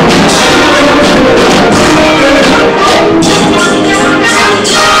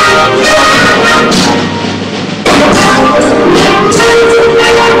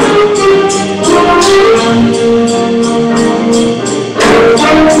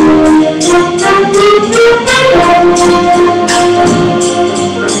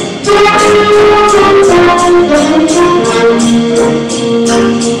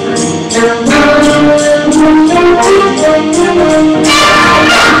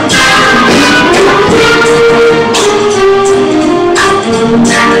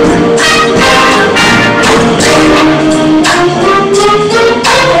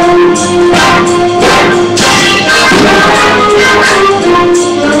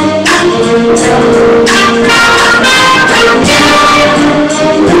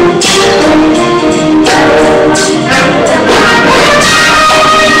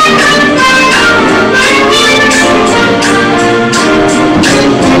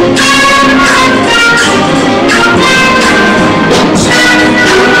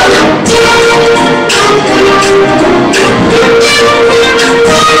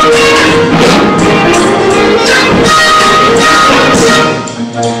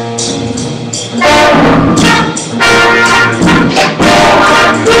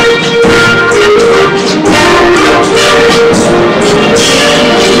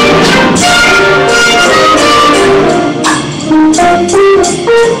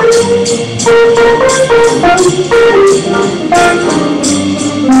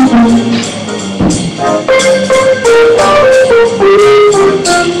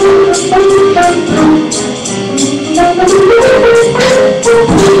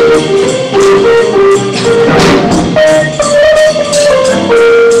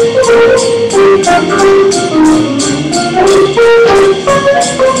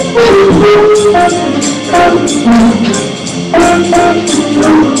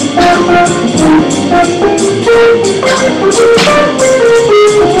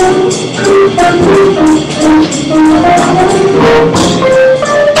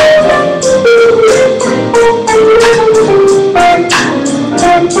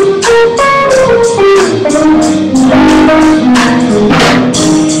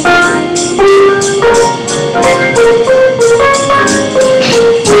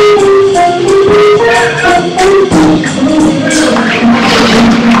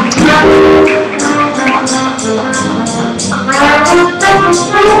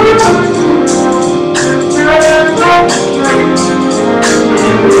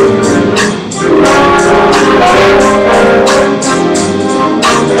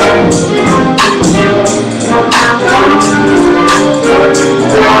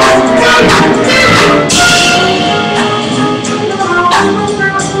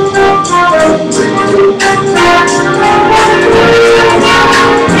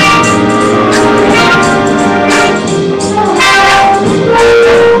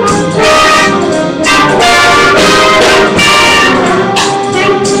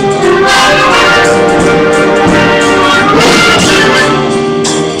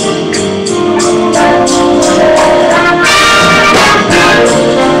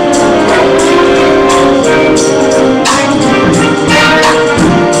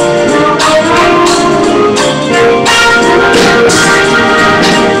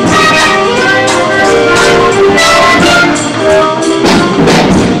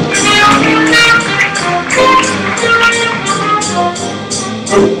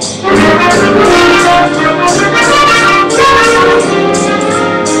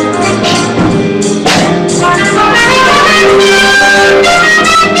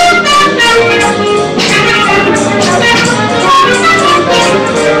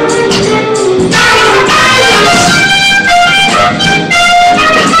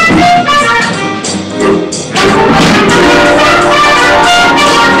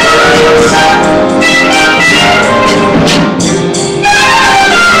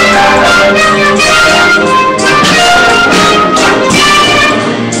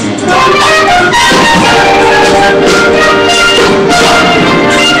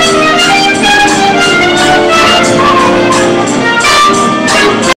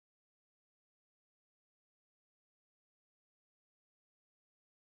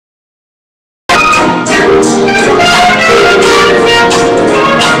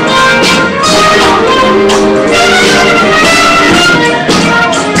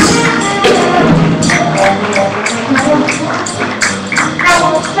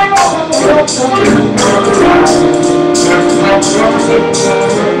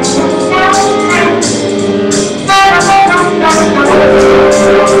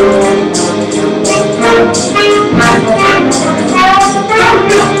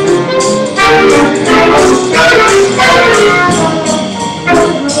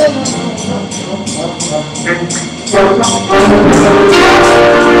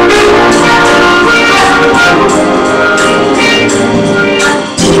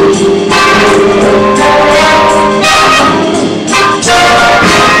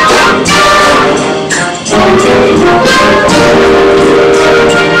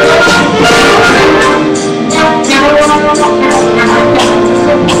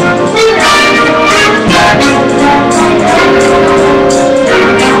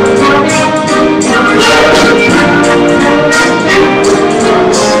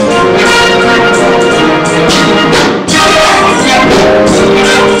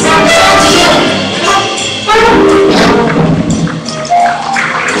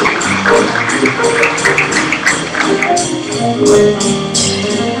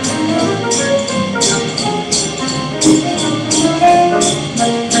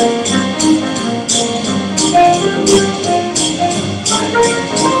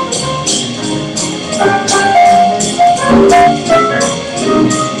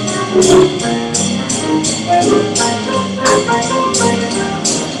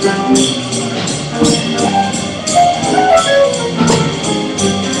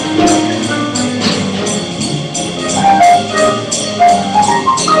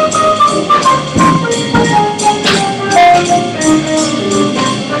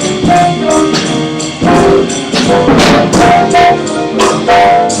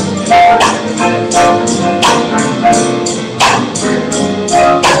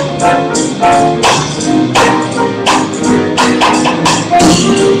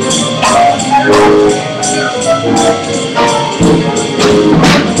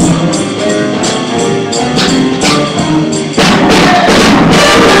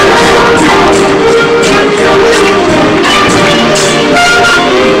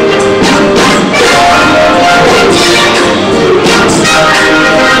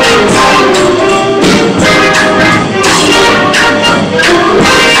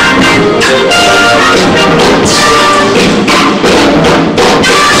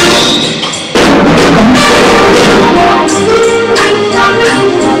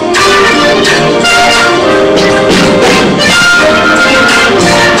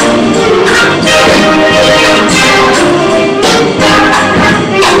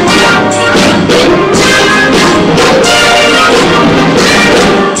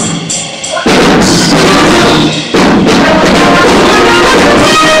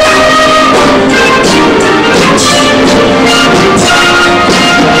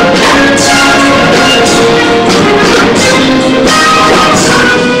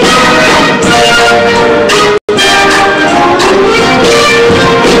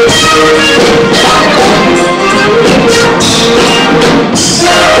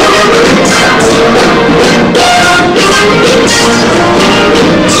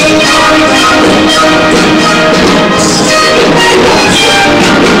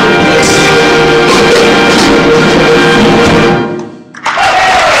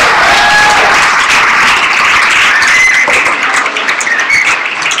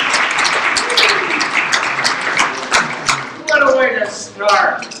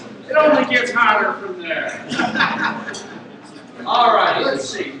 It only gets hotter from there. All right, let's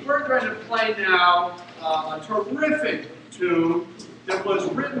see. We're going to play now a terrific tune that was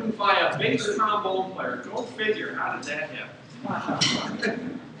written by a bass trombone player. Go figure, how did that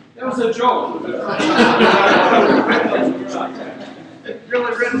happen? That was a joke.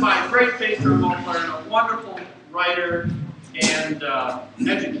 Really written by a great bass trombone player and a wonderful writer and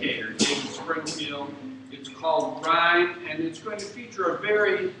educator, David Springfield. It's called Rhyme, and it's going to feature a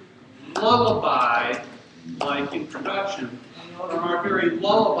very lullaby-like introduction from our very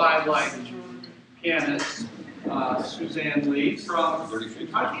lullaby-like pianist, Suzanne Lee from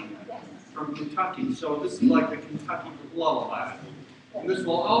Kentucky. So this is like the Kentucky lullaby. And this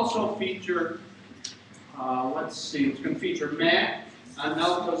will also feature, let's see, it's going to feature Matt on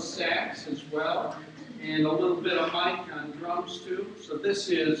alto sax as well, and a little bit of Mike on drums too. So this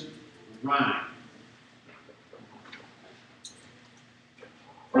is Rhyme.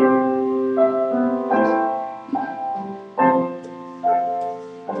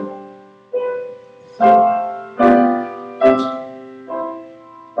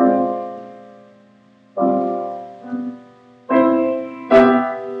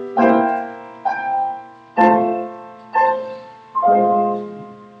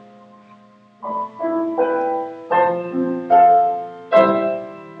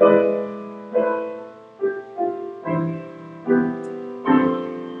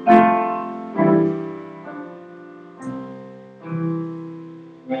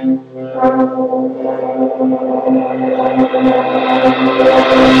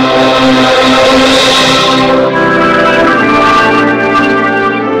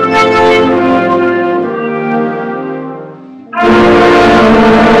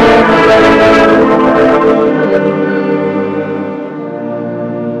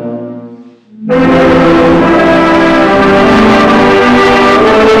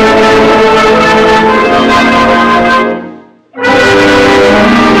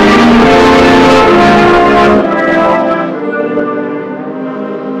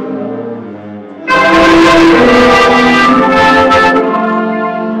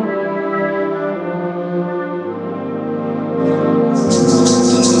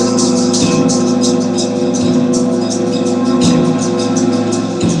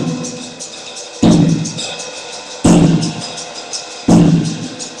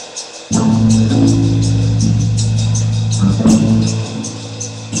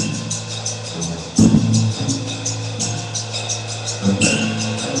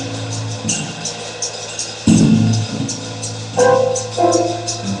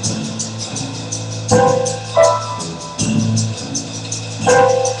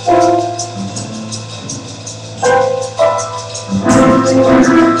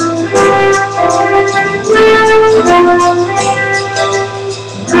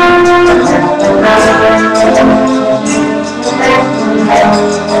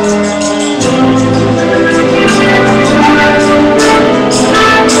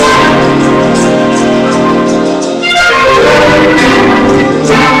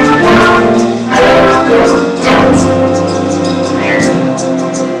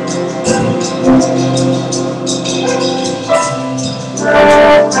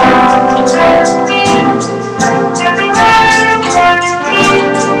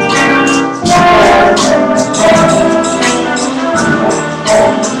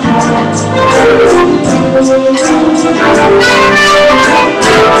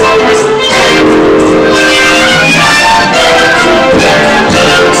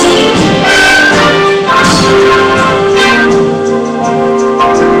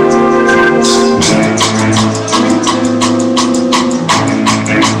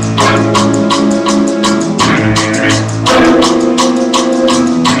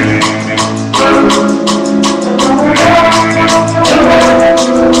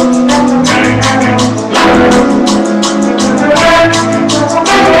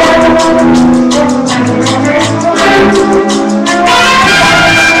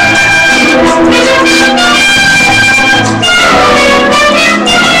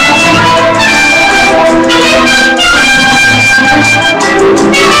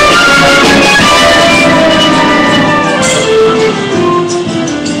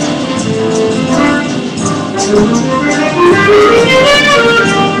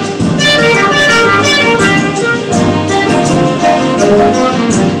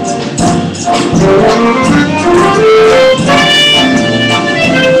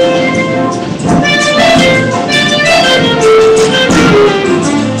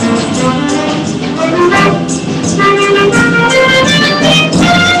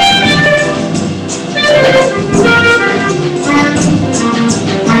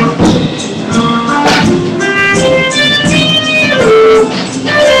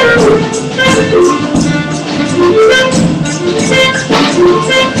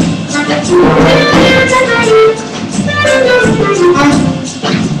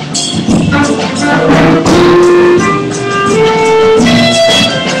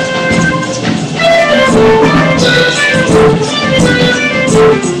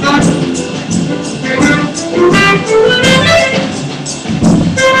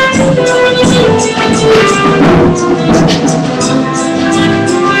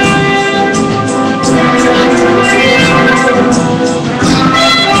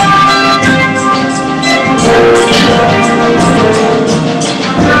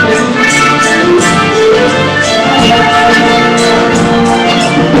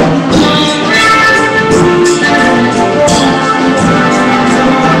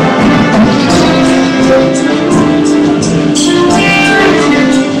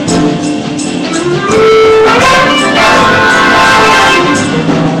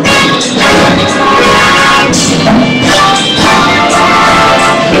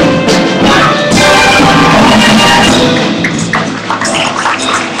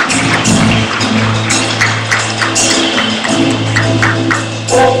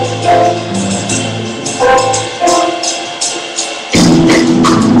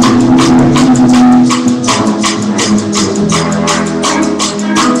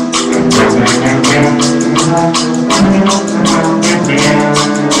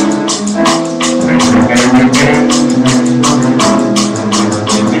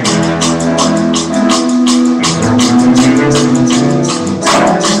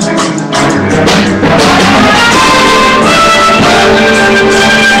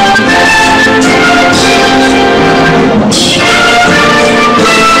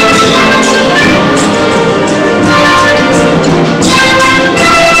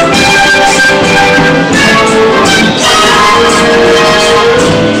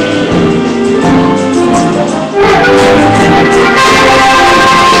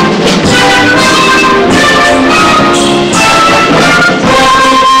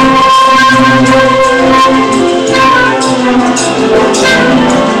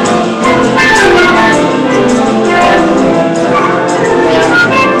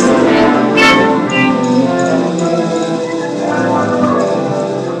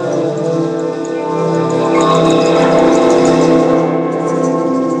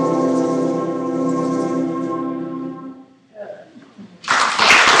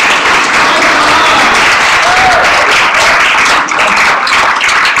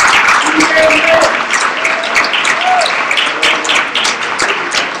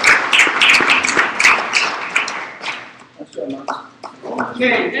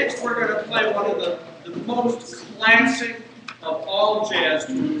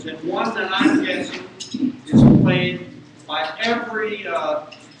 tunes, and one that I'm guessing is played by every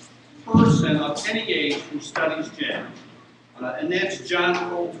person of any age who studies jazz, and that's John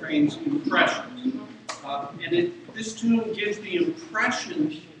Coltrane's Impressions. This tune gives the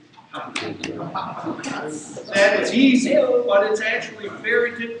impression that it's easy, but it's actually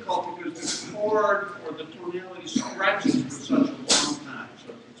very difficult because the chord or the tonality stretches for such a long time.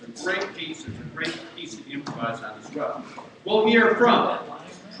 So it's a great piece. It's a great piece to improvise on as well. We'll hear from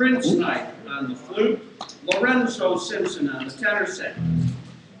Prince Knight on the flute, Lorenzo Simpson on the tenor sax,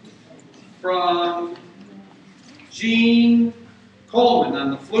 from Gene Coleman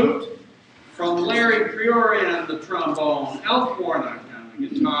on the flute, from Larry Priori on the trombone, Alf Warnock on the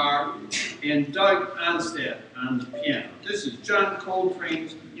guitar, and Doug Onstead on the piano. This is John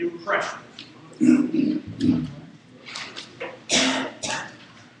Coltrane's Impressions.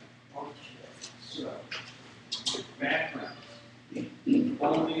 So, background.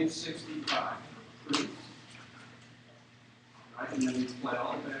 Only at 65. Right, and then we play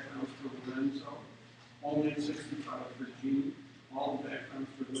all the backgrounds for Lorenzo. Only at 65 for Gene. All the backgrounds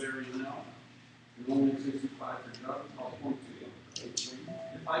for Larry and Al. And only at 65 for Doug. I'll point to you.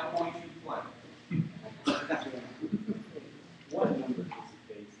 If I point, you play. What number is it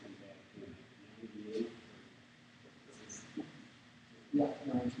based on back then? 98? Yeah,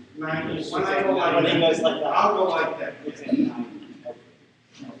 90. When I go like that, I'll go like that. It's at 90.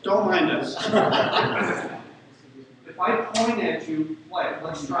 Don't mind us. If I point at you, play.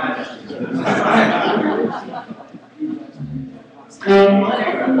 Let's try this. Let's try it.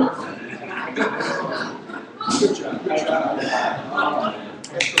 Good job. Good job.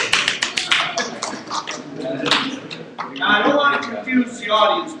 Now, I don't want to confuse the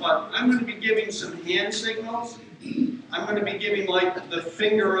audience, but I'm going to be giving some hand signals. I'm going to be giving like the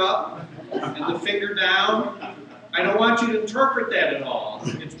finger up and the finger down. I don't want you to interpret that at all.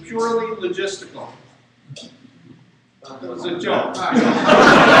 It's purely logistical. It was a joke.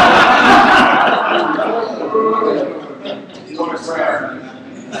 You want to cry?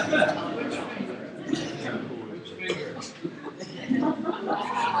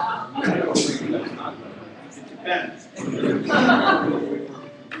 It depends.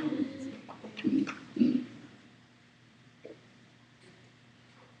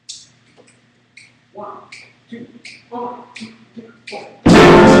 1, 2, 1, 2, 3, 4.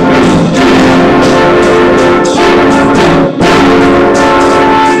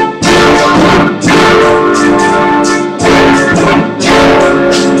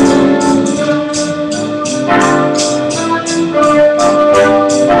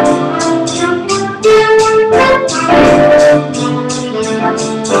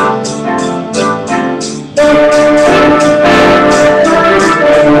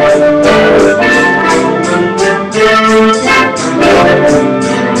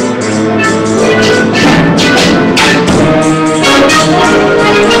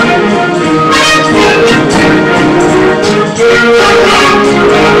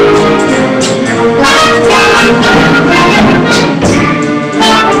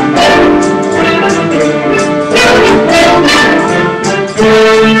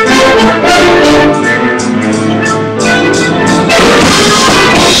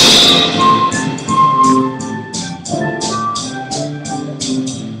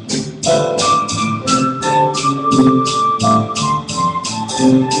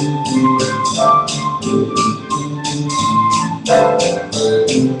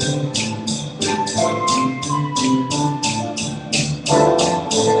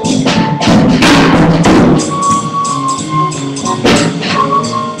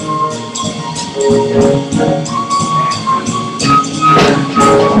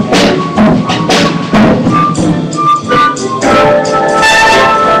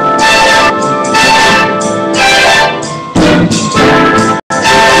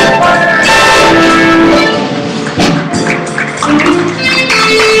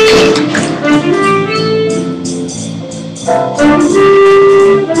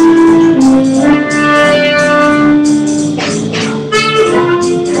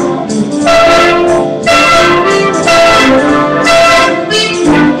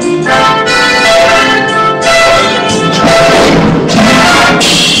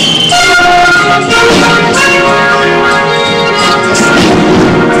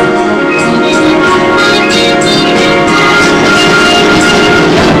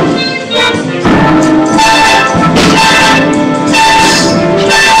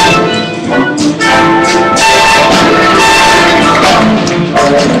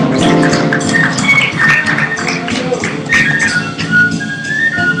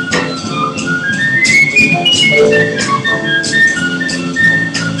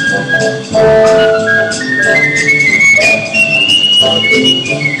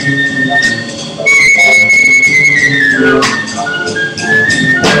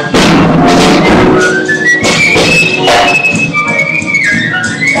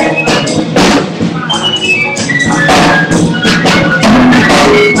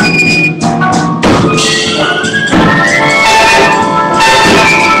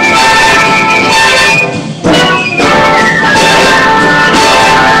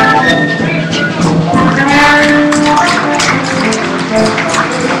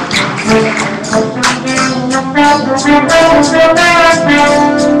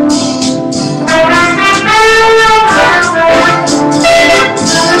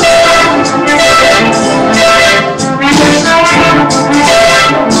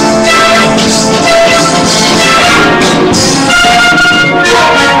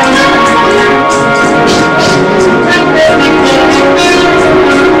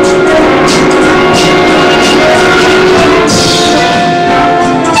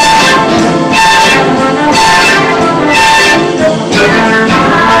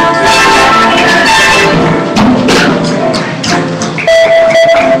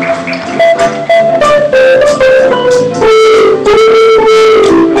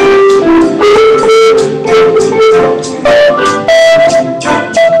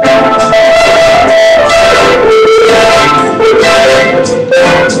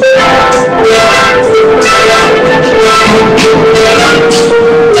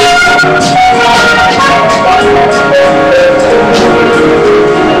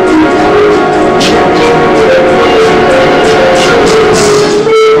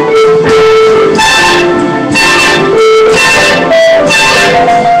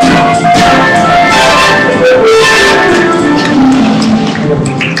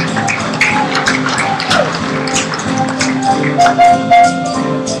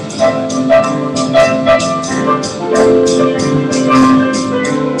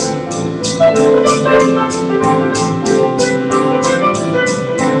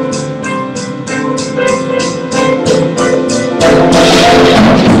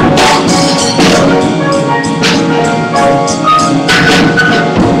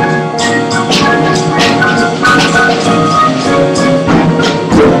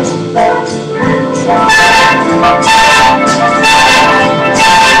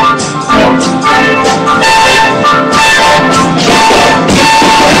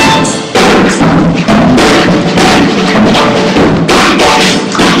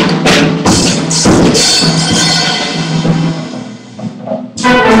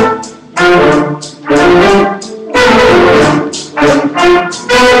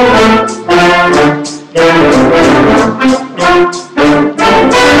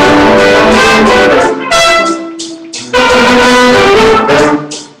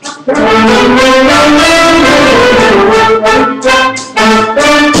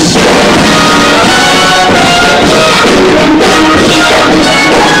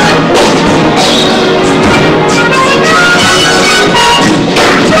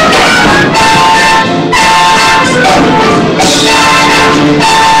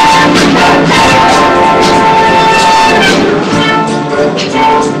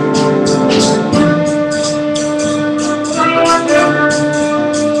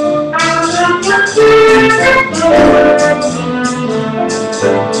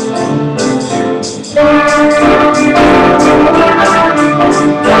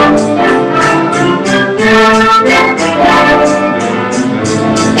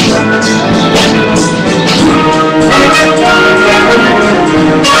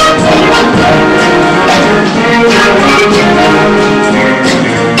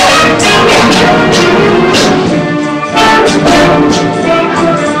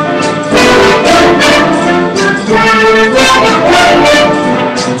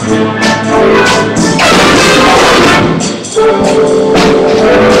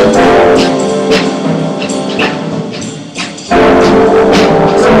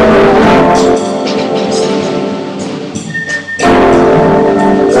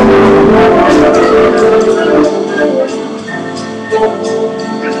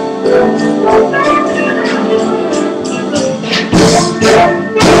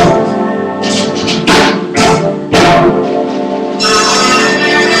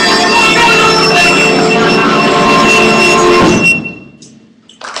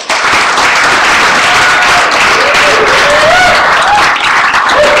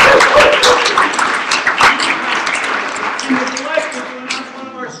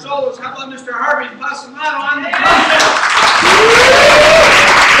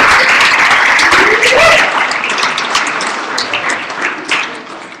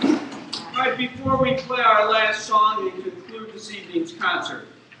 before we play our last song and conclude this evening's concert,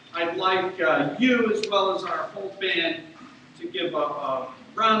 I'd like you, as well as our whole band, to give a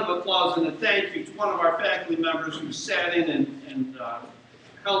round of applause and a thank you to one of our faculty members who sat in and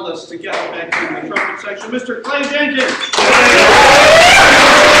held us together back in the trumpet section, Mr. Clay Jenkins.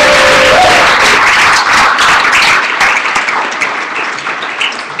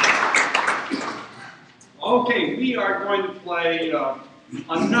 Okay, we are going to play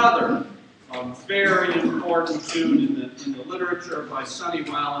another very important tune in the literature by Sonny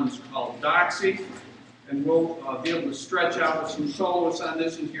Rollins called Doxy. And we'll be able to stretch out with some soloists on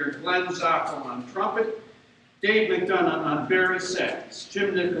this and hear Glenn Zockel on trumpet, Dave McDonough on bari sax,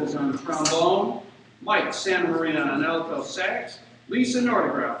 Jim Nichols on trombone, Mike Santa Maria on alto sax, Lisa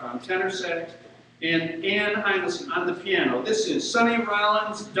Nordegraff on tenor sax, and Ann Heinesen on the piano. This is Sonny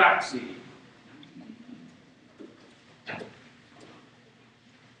Rollins' Doxy.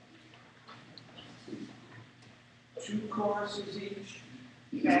 Two choruses each,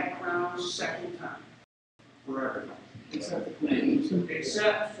 background, second time, for everyone. Except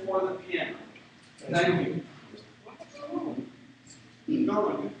for the piano. Thank you.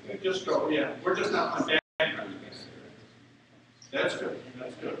 No, you just go, yeah. We're just not on background. That's good,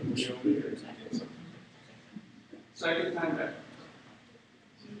 that's good. Second time back.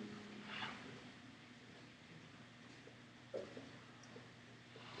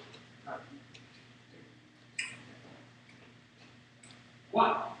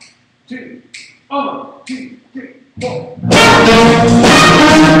 One, two, 1, 2, 3, 4.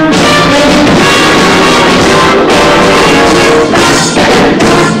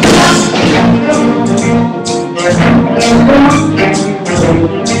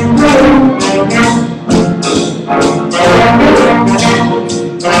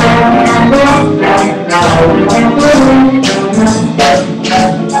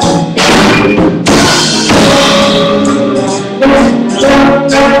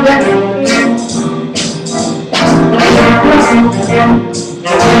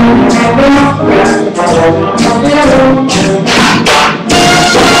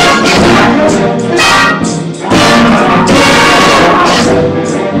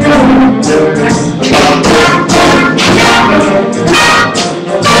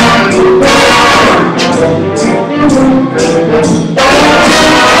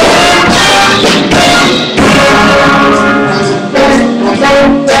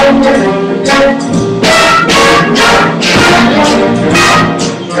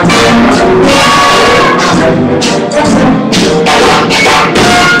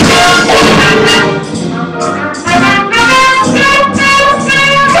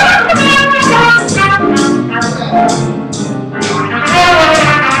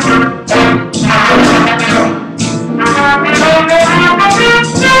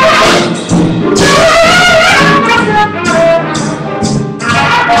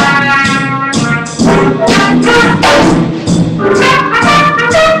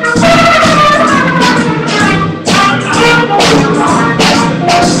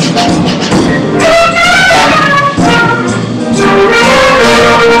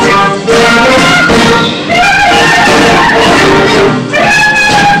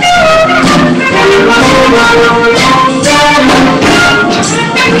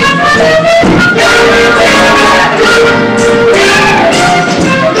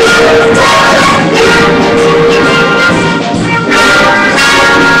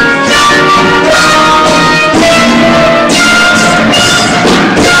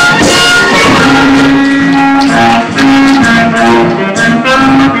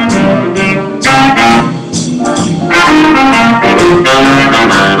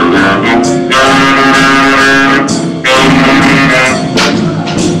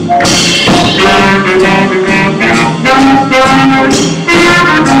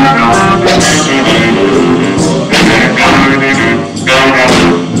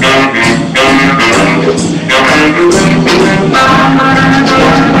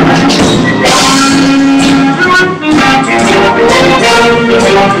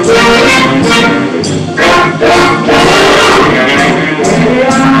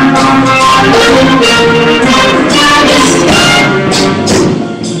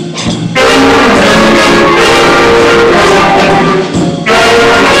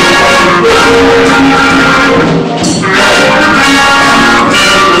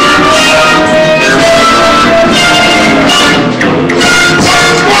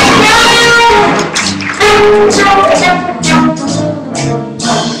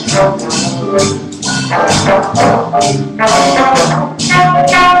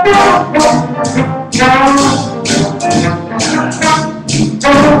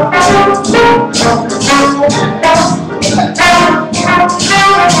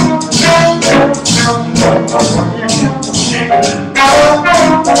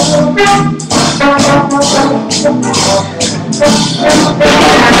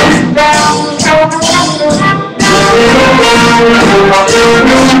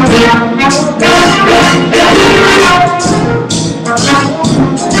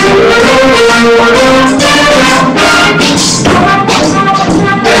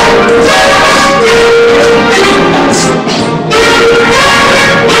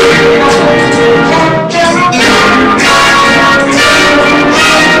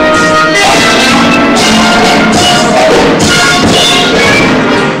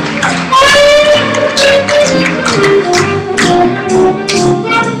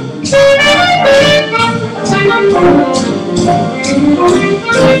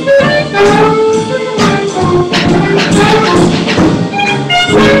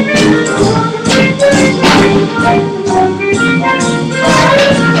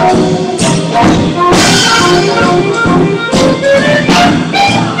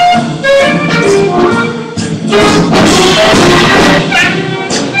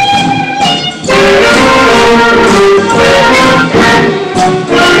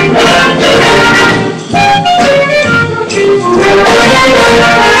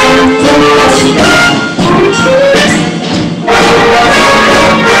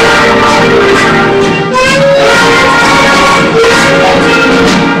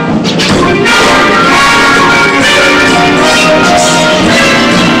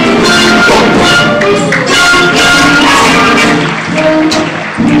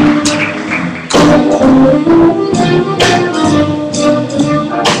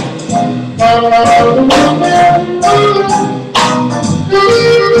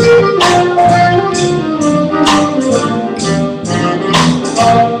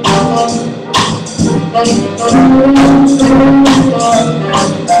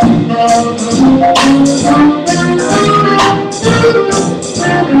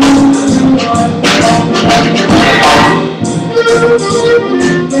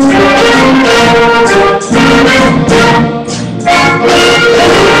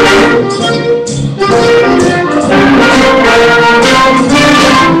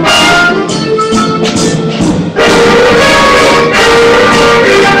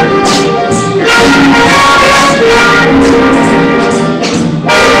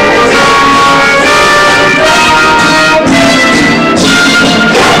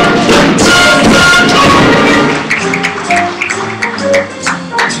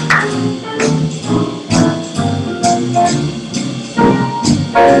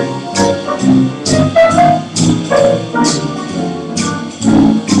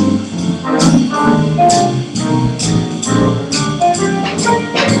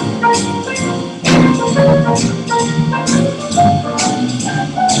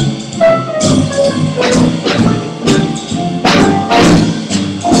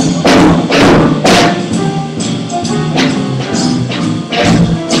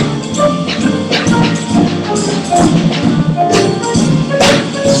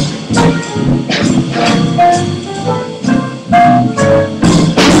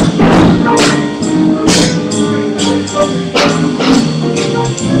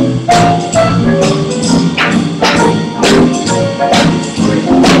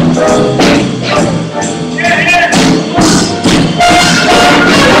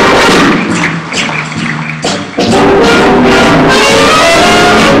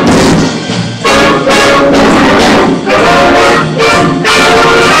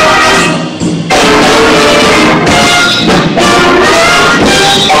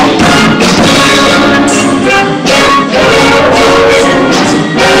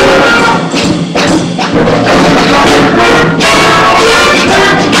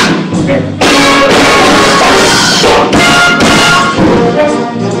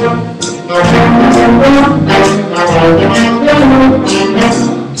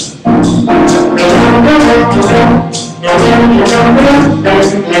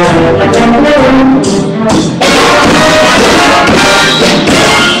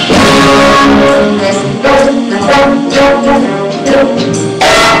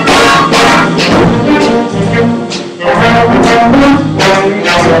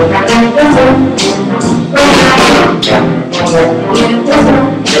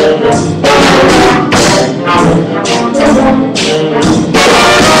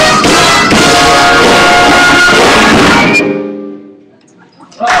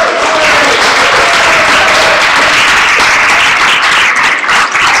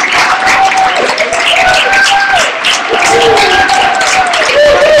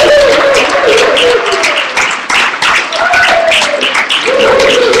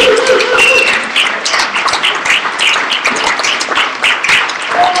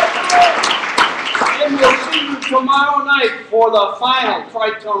 Tomorrow night for the final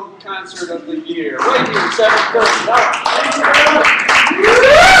Tritone concert of the year. Right here, 7:30. Thank you very much.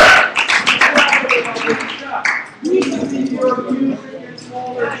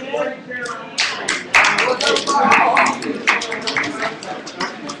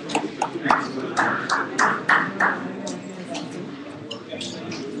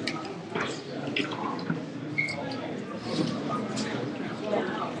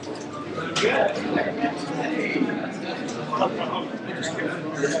 Yeah.